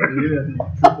cheeseburger. Yeah,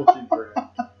 triple cheeseburger.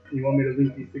 You want me to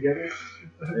link these together?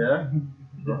 Yeah.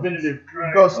 Definitive.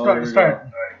 Go Oh, start. here we Start.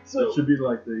 go. So it should be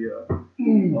like the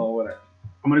oh whatever.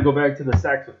 I'm gonna go back to the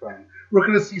saxophone. We're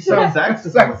gonna see some Yeah,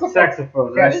 saxophone.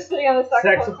 Saxophone, Yes. right? Just sitting on the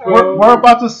saxophone. Saxophone. We're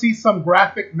about to see some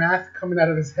graphic math coming out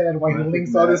of his head while he Graphic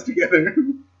links all math. this together.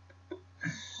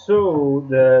 So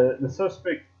the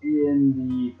suspect in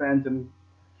the Phantom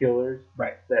Killers,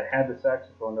 Right. that had the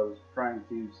saxophone that was trying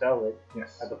to sell it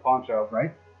Yes. at the pawn shop,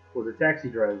 Right. was a taxi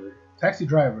driver. Taxi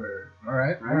driver. All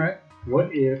right. All right.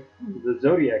 What if the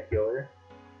Zodiac killer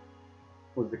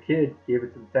was the kid, gave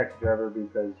it to the taxi driver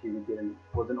because he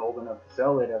wasn't old enough to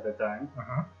sell it at the time.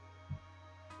 Uh-huh.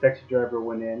 Taxi driver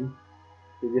went in,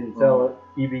 he didn't sell it,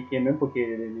 he became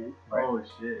implicated in it, Right. Oh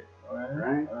shit. Alright.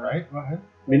 right? All right. Go ahead.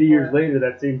 Many years later,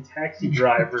 that same taxi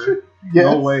driver, Yes.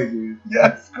 No way, dude.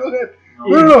 Yes. Go ahead. No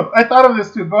No, way. no, no. I thought of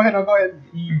this too. Go ahead. Go ahead.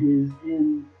 he is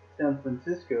in San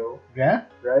Francisco, Yeah.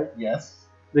 right? Yes.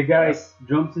 The guy Yes.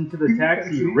 jumps into the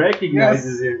taxi, Yes.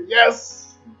 recognizes him,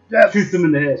 Yes. Yes. shoots him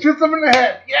in the head, Shoots him in the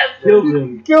head. Yes. kills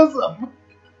him, Kills him.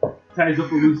 ties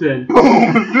up a loose end. Boom.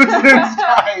 This is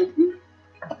time.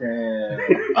 Damn.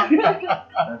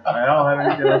 I don't have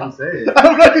anything else to say.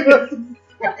 I'm not even-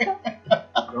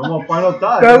 No more final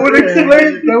thoughts. That would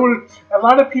explain. That would. A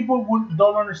lot of people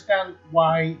don't understand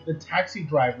why the taxi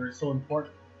driver is so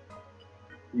important,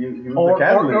 You was the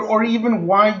catalyst. or even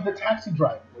why the taxi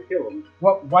driver. We kill him.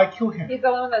 Why kill him? He's the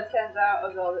only one that stands out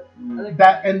of all the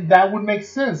other That would make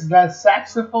sense. That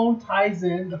saxophone ties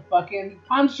in the fucking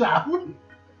pawn shop.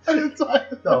 It's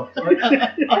like- No.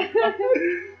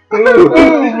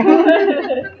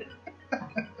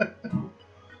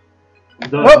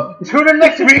 Done. Well, tune in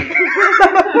next week.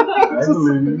 I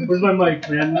believe you. Where's my mic,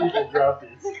 man? You should drop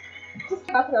this. Just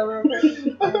talk it over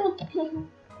real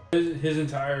quick. His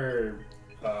entire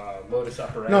modus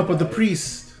operandi. No, but the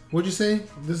priest. What'd you say?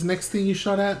 This next thing you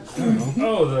shot at? I don't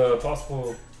know. Oh, the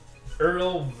possible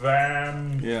Earl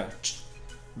Van Yeah.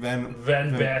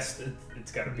 Van Best.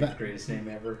 It's got to be the greatest name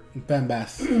ever. Van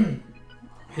Bass.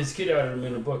 His kid outed him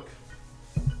in a book.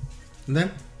 And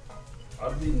then?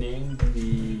 Oddly named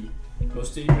the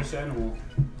most dangerous animal.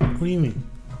 What do you mean?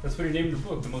 That's what he named the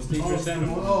book. The most dangerous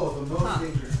animal. the most Huh.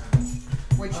 dangerous.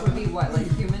 Which would be what, like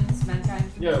humans,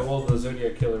 mankind? Yeah, well, the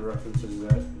Zodiac killer references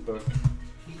that book,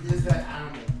 He is that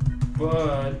animal.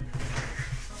 but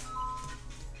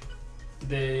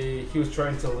he was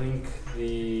trying to link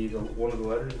the one of the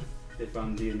letters. They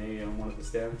found DNA on one of the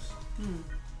stamps,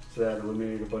 so that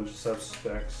eliminated a bunch of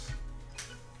suspects.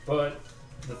 But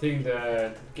the thing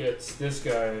that gets this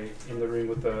guy in the ring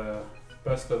with the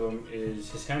best of them is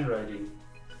his handwriting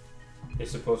is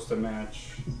supposed to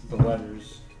match the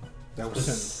letters. That was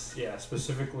sent. Yeah,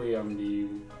 specifically on the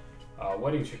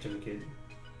wedding certificate.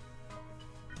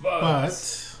 But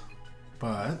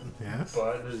But yes.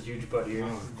 But there's a huge but here. Oh,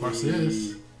 of course there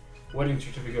is. Wedding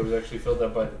certificate was actually filled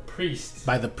out by the priest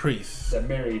By the priest. that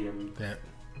married him. Yeah.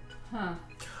 Huh.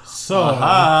 So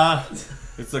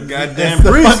It's a goddamn it's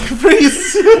the priest. fucking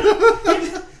priest.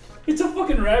 It's a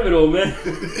fucking rabbit hole, man.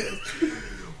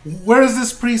 Where is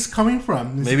this priest coming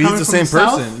from? Is he Maybe he's coming the from same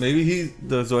south? person. Maybe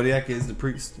the Zodiac is the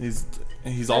priest.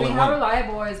 He's all in how one.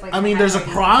 reliable is like? I mean, there's a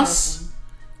handwriting cross. person?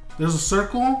 There's a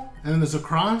circle, and then there's a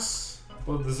cross.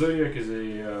 Well, the Zodiac is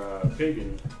a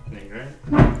pagan thing, right?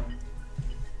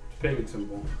 It's a pagan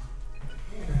symbol.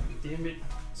 Damn it,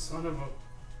 son of a...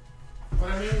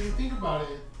 But I mean, when you think about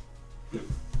it,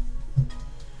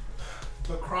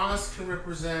 the cross can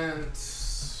represent.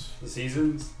 The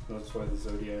seasons? That's why the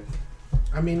Zodiac.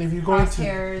 I mean, if you're going to,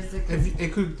 Crosshairs,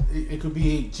 it could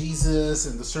be Jesus,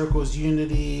 and the circle is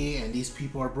unity, and these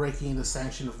people are breaking the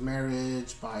sanction of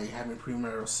marriage by having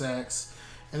premarital sex,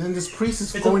 and then this priest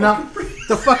is going out.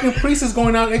 The fucking priest is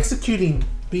going out executing,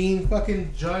 being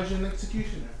fucking judge and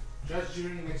executioner, judge,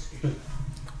 jury, and executioner.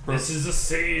 This is a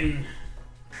sin.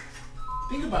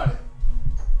 Think about it.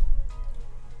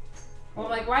 Well,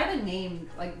 like, why the name,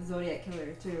 like, Zodiac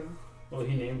Killer, too? Well,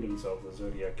 he named himself the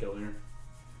Zodiac Killer.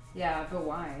 Yeah, but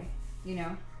why? You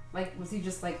know? Like, was he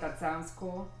just like, that sounds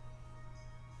cool?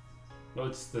 No,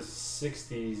 it's the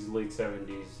 60s, late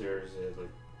 70s. There's like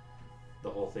the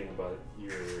whole thing about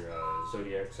your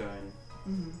Zodiac sign.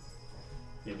 Mm-hmm.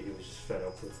 Maybe he was just fed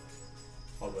up with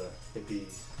all the hippie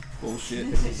Bullshit.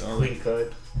 he's clean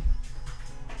cut.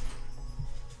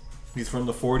 He's from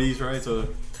the 40s, right? So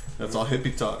that's all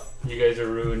hippie talk. You guys are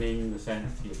ruining the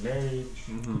sanctity of marriage.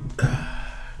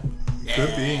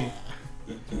 Could be.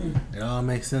 It all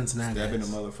makes sense now. Stabbing a Guys.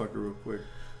 motherfucker real quick.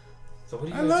 So what do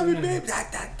you I guys love you, doing babe.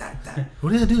 next?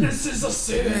 What did I do? This is a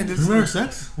sin. Premarital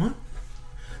sex? What?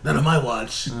 None of my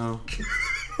watch. No.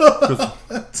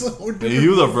 That's so Hey, he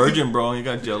was a virgin, bro. He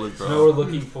got jealous, Now bro. we're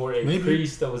looking for a Maybe.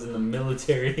 priest that was in the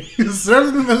military. He's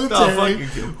serving the military,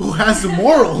 who has the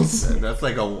morals. That's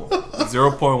like a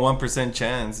 0.1%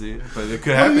 chance, dude. But it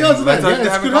could What are happen. the odds of that? Let's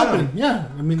Yeah, it could now. happen. Yeah,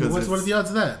 I mean, 'Cause what are the odds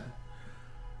of that?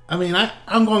 I mean,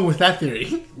 I'm going with that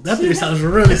theory. That theory sounds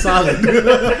really solid.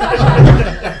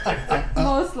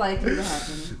 Most likely to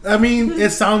happen. I mean,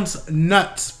 it sounds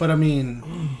nuts, but I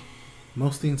mean,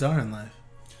 most things are in life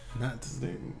nuts.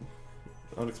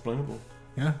 Unexplainable.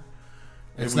 Yeah,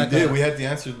 If we did, we had the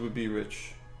answers, would be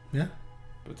rich. Yeah,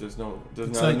 But there's not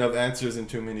like- enough answers, and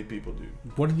too many people do.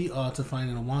 what are the odds of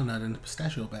finding a walnut in a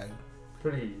pistachio bag?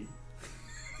 Pretty.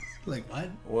 Like what?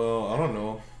 Well, I don't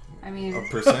know. I mean, A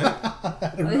percent?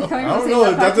 I don't I don't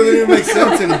know. That doesn't even make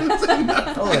sense.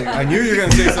 I knew you were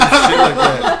gonna say some shit like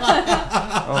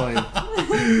that.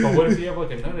 But what if you have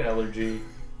like a nut allergy?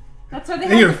 That's why they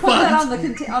And have you're to put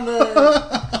that on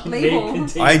the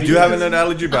label. I do have an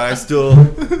allergy, but I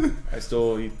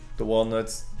still eat the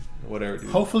walnuts, whatever. Dude.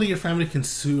 Hopefully, your family can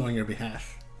sue on your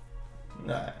behalf.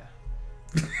 Nah.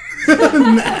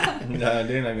 Nah,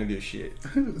 they're not gonna do shit.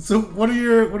 So, what are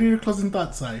your closing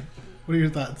thoughts, Si? What are your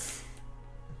thoughts?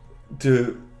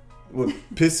 What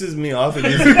pisses me off is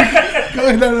Go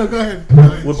ahead, go ahead.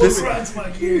 what pisses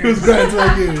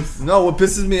what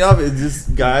pisses me off is this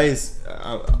guy's.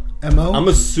 Mo. I'm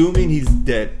assuming he's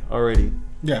dead already,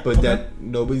 Yeah, but okay. that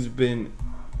nobody's been.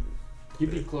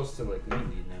 You'd be close to like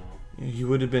 90 now. He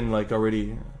would have been like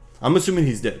already. I'm assuming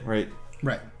he's dead, right?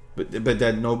 Right. But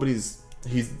that nobody's.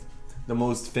 He's the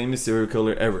most famous serial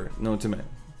killer ever known to man,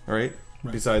 right?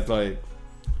 Besides like,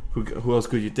 who else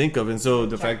could you think of? And so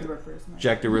the fact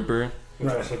Jack the Ripper.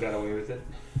 Which also got away with it.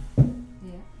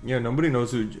 Yeah, nobody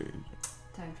knows who.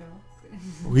 Time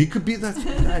travel. He could be that.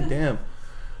 Goddamn.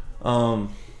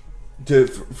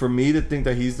 For me to think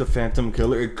that he's the Phantom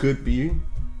Killer, it could be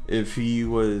if he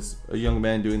was a young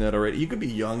man doing that already. You could be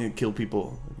young and kill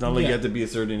people. It's not like you have to be a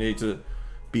certain age to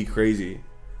be crazy.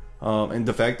 And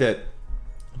the fact that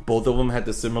both of them had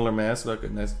the similar mask, like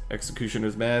an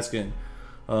executioner's mask, and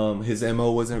his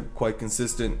MO wasn't quite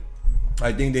consistent.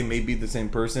 I think they may be the same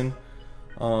person.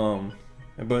 But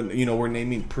we're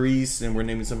naming priests and we're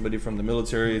naming somebody from the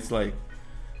military. It's like,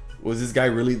 was this guy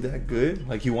really that good?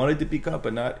 Like, he wanted to be caught,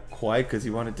 but not quite, because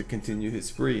he wanted to continue his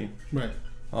spree. Right.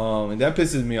 And that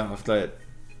pisses me off that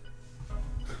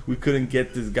we couldn't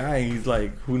get this guy. He's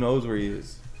like, who knows where he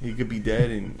is? He could be dead,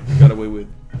 and he got away with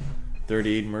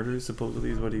 38 murders,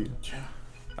 supposedly, is what he...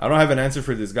 I don't have an answer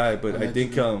for this guy, but I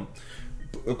think,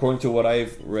 according to what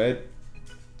I've read,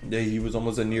 that he was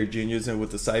almost a near genius, and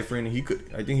with the ciphering,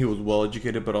 I think he was well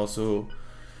educated, but also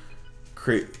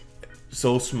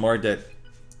so smart that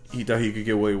he thought he could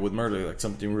get away with murder, like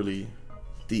something really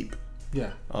deep.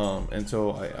 Yeah. And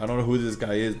so I don't know who this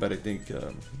guy is, but I think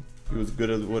he was good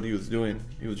at what he was doing.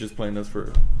 He was just playing us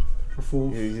for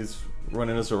fools. He's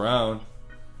running us around,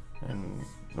 and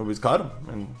nobody's caught him.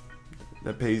 And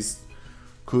that pays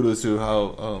kudos to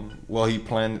how well he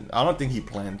planned. I don't think he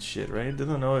planned shit, right?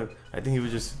 Doesn't know. I think he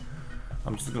was just,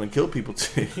 I'm just gonna kill people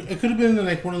today. It could have been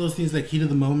like one of those things, like heat of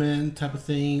the moment type of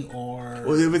thing, or.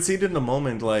 Well, if it's heat in the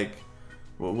moment, like,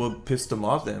 what pissed him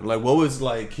off then? Like, what was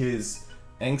like his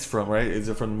angst from? Right? Is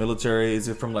it from the military? Is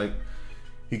it from like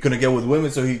he couldn't get with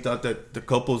women, so he thought that the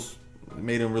couples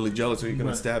made him really jealous, so he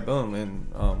couldn't stab them, and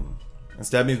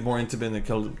stabbing is more intimate than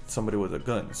killing somebody with a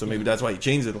gun. So maybe that's why he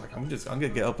changed it. Like, I'm gonna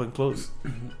get up and close,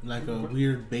 like a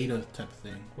weird beta type of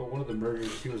thing. Well, one of the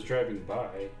murders, he was driving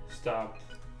by, stopped,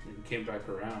 and came back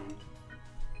around.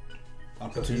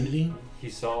 Opportunity. He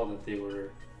saw that they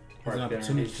were parked there,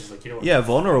 and he's just like, you know what? Yeah,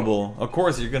 vulnerable. Of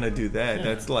course, you're gonna do that. Yeah.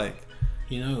 That's like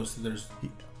he knows there's.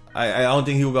 I don't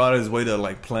think he would go out of his way to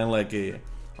like plan like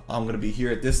I'm gonna be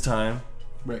here at this time.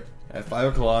 Right. At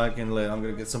 5 o'clock, and like, I'm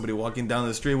gonna get somebody walking down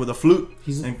the street with a flute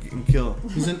and kill.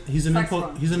 He's an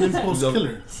impulse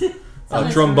killer. A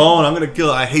trombone. I'm gonna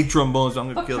kill. I hate trombones. So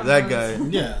I'm gonna kill that guy.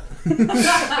 Yeah.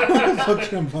 Fuck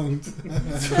trombones.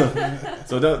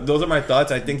 So those are my thoughts.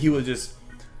 I think he was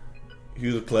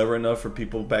clever enough for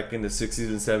people back in the 60s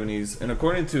and 70s. And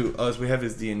according to us, we have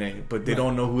his DNA, but they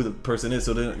don't know who the person is,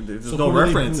 so there's no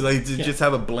reference. They just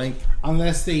have a blank.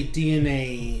 Unless they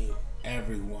DNA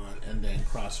everyone and then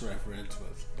cross-reference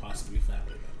with possibly family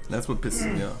members. That's what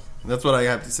pisses me off. That's what I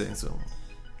have to say. So,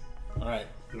 all right,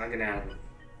 not gonna happen.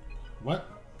 What?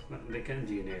 They can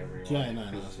DNA everyone. Yeah,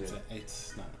 no,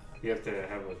 it's not. You have to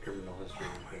have a criminal history.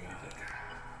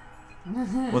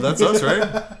 Well, that's us, right?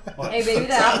 Hey, baby,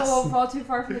 the apple won't fall too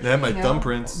far from the tree. They have my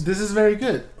thumbprints. This is very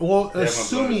good. Well,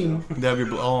 assuming they have your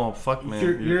oh fuck,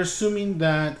 man, you're assuming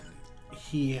that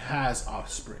he has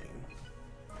offspring.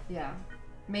 Yeah.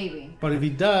 Maybe. But if he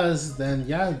does, then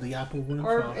yeah, the apple wouldn't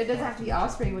fall. Or it doesn't have to be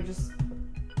offspring, but just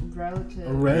relatives.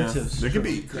 Relatives. There could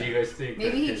be. So you guys think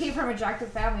maybe he came from a jacked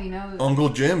family, you know? Uncle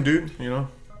Jim, dude, you know?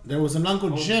 There was an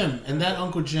Uncle Jim, and that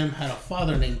Uncle Jim had a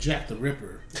father named Jack the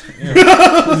Ripper. Yeah.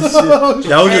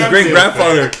 That was his great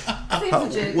grandfather.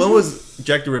 When was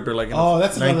Jack the Ripper? Like in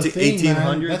that's another thing, 1800s?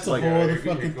 Man. That's a like whole other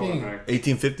fucking thing.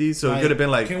 1850s, so it could have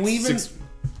been like. Can we even?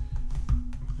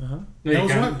 No,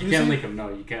 you can't link him. No,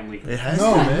 you can't link him. It has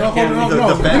no, to, man.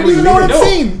 No. The family. You don't know what I'm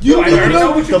saying. You don't already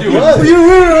know what you're doing. You don't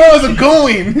know where I was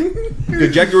going.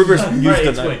 Dude, Jack the Ripper used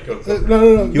to.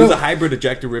 No. He was a hybrid of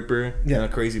Jack the Ripper and a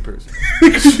crazy person.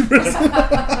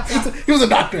 He was a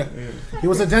doctor. He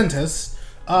was a dentist.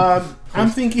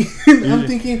 I'm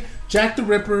thinking Jack the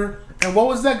Ripper. And what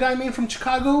was that guy named from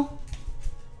Chicago?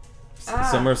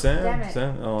 Summer Sam? You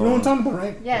Oh. know what I'm talking about,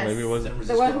 right? Yes. Maybe it wasn't.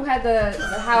 The one who had the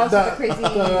house with the crazy...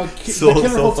 The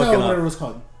Killer Hotel, whatever it was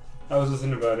called. I was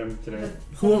listening about him today.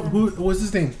 Who was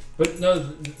his name? But no,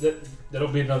 that'll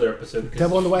be another episode.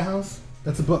 Devil in the White House?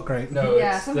 That's a book, right? No,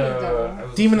 yeah, it's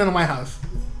the Demon in the White House.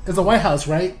 It's a White House,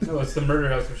 right? No, it's the Murder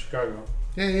House of Chicago.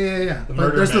 Yeah. The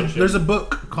But there's a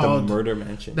book called The Murder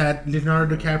Mansion that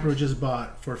Leonardo DiCaprio just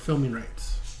bought for filming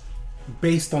rights,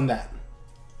 based on that.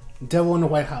 Devil in the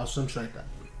White House, something like that.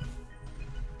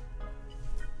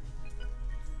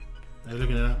 Are you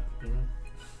looking it up?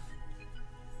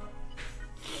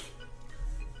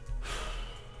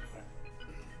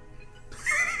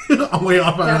 I'm way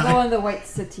off. Devil in the White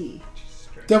City.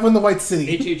 Devil in the White City.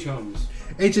 H.H. Holmes.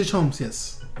 H.H. Holmes,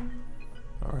 yes.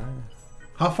 All right.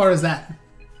 How far is that?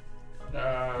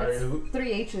 That's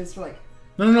 3 H's for like...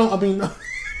 No. I mean,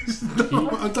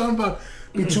 I'm talking about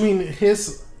between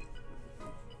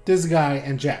this guy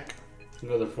and Jack.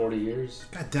 Another 40 years.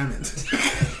 God damn it.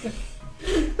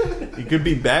 He could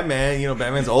be Batman. You know,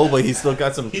 Batman's old, but he's still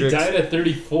got some tricks. He died at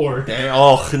 34. Dang,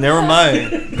 oh, never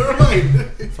mind.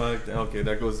 Fuck. Okay,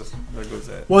 that goes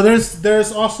that. Well,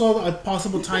 there's also a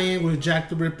possible tie-in with Jack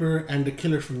the Ripper and the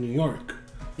Killer from New York.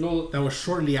 No, that was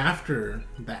shortly after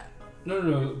that.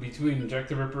 No. Between Jack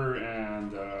the Ripper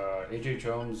and H.H.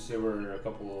 Holmes, they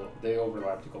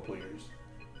overlapped a couple of years.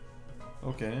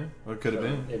 Okay, what could have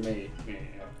been? It may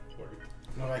have worked.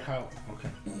 Not like how? Okay,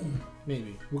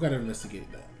 maybe we gotta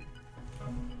investigate that.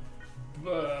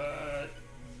 But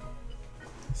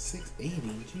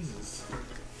 680, Jesus.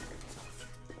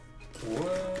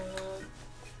 What?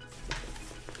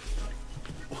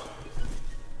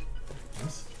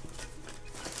 Yes.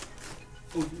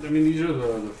 I mean, these are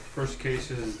the first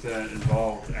cases that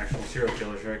involved actual serial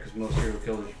killers, right? Because most serial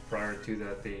killers prior to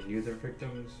that, they knew their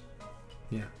victims.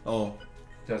 Yeah. Oh.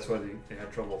 That's why they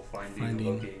had trouble finding and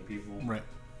locating people. Right.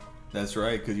 That's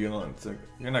right, because you're not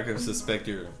going to suspect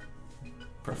a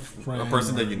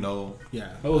person that you know.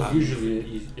 Yeah. Well,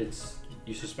 usually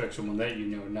you suspect someone that you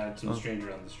know, not some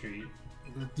stranger on the street.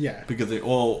 Yeah, Because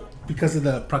because of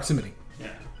the proximity. Yeah.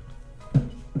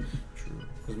 True.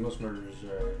 Because most murders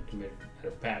are committed out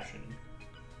of passion.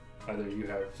 Either you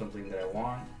have something that I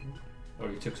want, or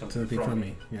you took something from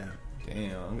me. Yeah.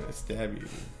 damn, I'm gonna stab you.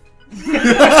 Is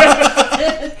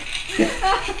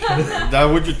that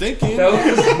what you're thinking?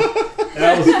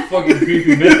 That was fucking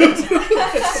creepy, man. It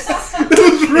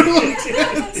was really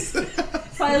intense.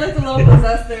 So I looked a little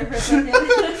possessed there for a second.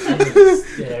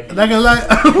 I'm not gonna lie,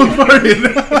 I'm farting.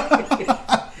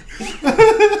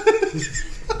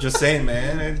 Just saying,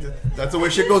 man. That's the way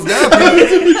shit goes down.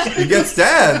 You get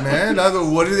stabbed, man.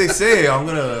 What do they say?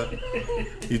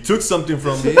 You took something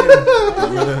from me.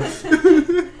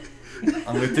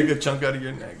 I'm gonna take a chunk out of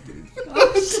your neck, dude.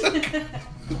 Oh, shit.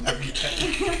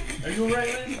 Are you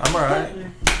alright, man? I'm alright.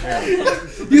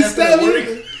 You stabbed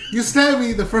me. You stabbed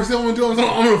me. The first thing I'm gonna do is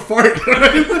I'm gonna fart.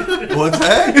 What's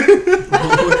that?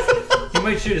 He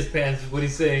might shit his pants, is what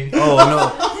he's saying. Oh,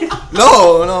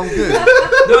 no, I'm good.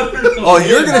 No. Oh,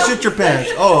 you're gonna shit your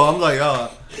pants. Oh, I'm like,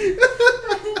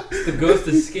 It's the ghost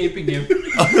escaping him.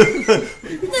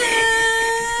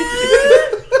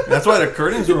 That's why the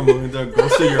curtains were moving. The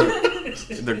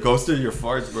ghost of your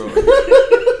farts, bro.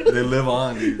 They live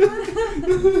on, dude.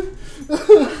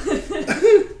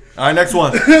 All right, next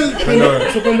one.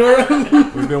 Pandora.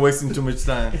 We've been wasting too much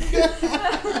time. I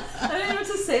didn't know what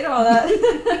to say to all that.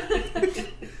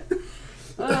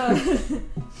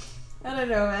 I don't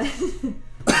know, man.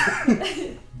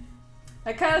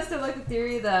 I kind of still like the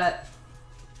theory that,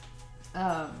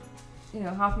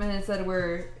 Hoffman had said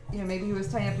where, maybe he was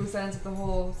tying up loose ends with the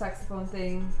whole saxophone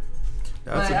thing.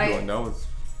 That's a good one. That was.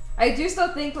 I do still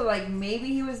think that, like, maybe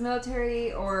he was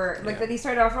military or, like, that he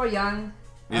started off real young.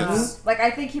 Yes. Like,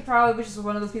 I think he probably was just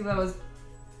one of those people that was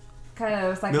kind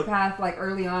of a psychopath, like,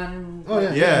 early on. And,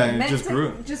 and it just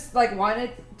grew. Just, like,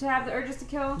 wanted to have the urges to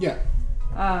kill. Yeah.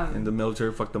 And the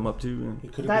military fucked them up, too.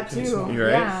 That, too.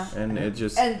 You're right. Yeah. And it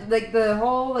just... And, like, the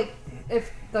whole, like,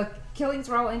 if the killings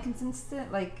were all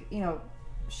inconsistent, like,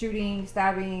 shooting,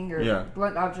 stabbing, or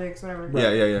blunt objects, whatever.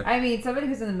 Yeah. I mean, somebody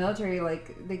who's in the military,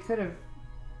 like, they could have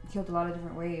killed a lot of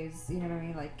different ways. You know what I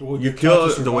mean? Like, you kill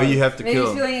the way you have to maybe kill.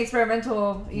 Maybe it's feeling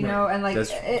experimental, know, and like,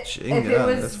 that's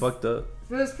that's fucked up.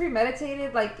 If it was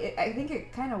premeditated, like, I think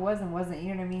it kind of was and wasn't.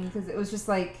 You know what I mean? Because it was just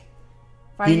like.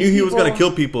 He knew he was gonna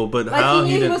kill people, but like, how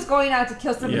he knew he was going out to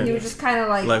kill somebody. Yeah. He was just kind of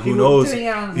like who knows? Doing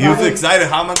it on he was excited.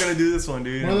 How am I gonna do this one,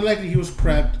 dude? More than likely, he was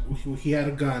prepped. He had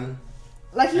a gun.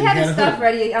 Like he had his stuff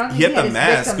ready. I don't think he had the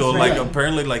mask. So like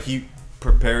apparently, like he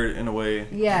prepared in a way.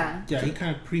 Yeah. Yeah, he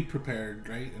kind of pre-prepared,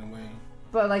 right, in a way.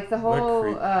 But like the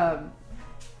whole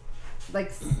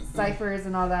like ciphers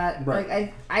and all that. Right.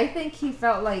 Like I think he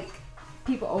felt like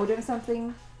people owed him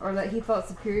something, or that he felt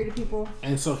superior to people.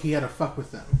 And so he had to fuck with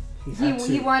them.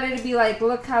 He wanted to be like,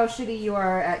 look how shitty you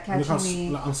are at catching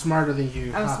me. I'm smarter than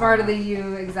you. I'm smarter than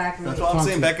you, exactly. That's what I'm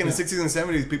saying. Back in the 60s and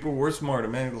 70s, people were smarter,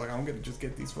 man. Like, I'm gonna just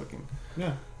get these fucking.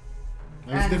 Yeah.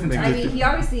 That was different. I mean, he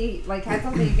obviously like had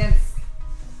something against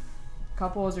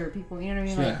couples or people. You know what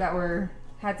I mean? Like that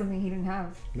had something he didn't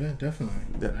have. Yeah, definitely.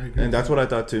 Yeah. And that's what I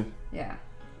thought too. Yeah.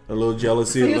 A little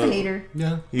jealousy. So he was a hater.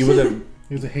 Yeah. He was a.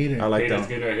 He was a hater. I like that.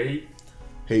 Gonna hate.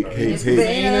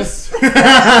 Hate.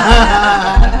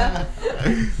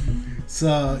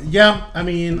 So yeah, I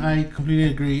mean, I completely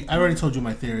agree. I already told you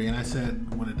my theory, and I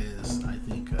said what it is. I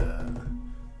think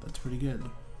that's pretty good.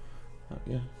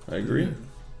 Yeah, I agree. Yeah.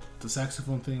 The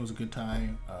saxophone thing was a good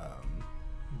tie.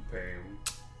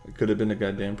 It could have been a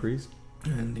goddamn priest.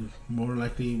 And more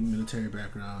likely military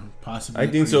background, possibly. I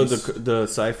think so. The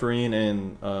ciphering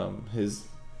and his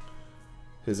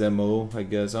MO, I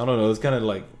guess. I don't know. It's kind of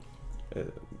like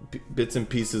bits and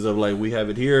pieces of like we have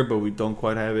it here, but we don't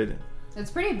quite have it. It's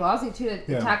pretty ballsy too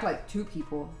to attack like two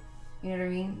people. You know what I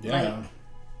mean? Yeah.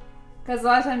 Because a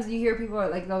lot of times you hear people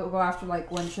like they'll go after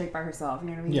like one chick by herself. You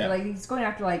know what I mean? Yeah. But, like he's going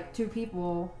after like two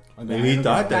people. Maybe he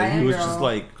thought that he was just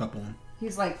like couple.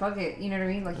 He's like, fuck it. You know what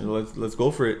I mean? Like let's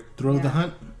go for it. Throw the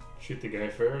hunt. Shoot the guy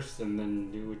first, and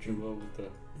then do what you will with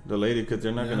the lady, because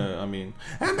they're not gonna. I mean,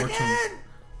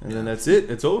 and then that's it.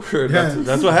 It's over. Yeah.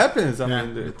 That's what happens. I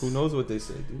mean, who knows what they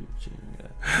say, dude?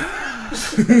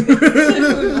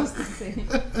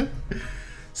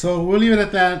 So we'll leave it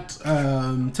at that.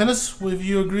 Tell us if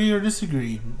you agree or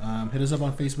disagree. Hit us up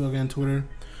on Facebook and Twitter.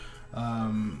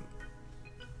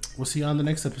 We'll see you on the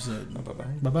next episode. Bye bye.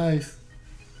 Bye bye.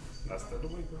 Hasta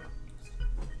luego.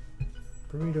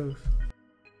 Burritos.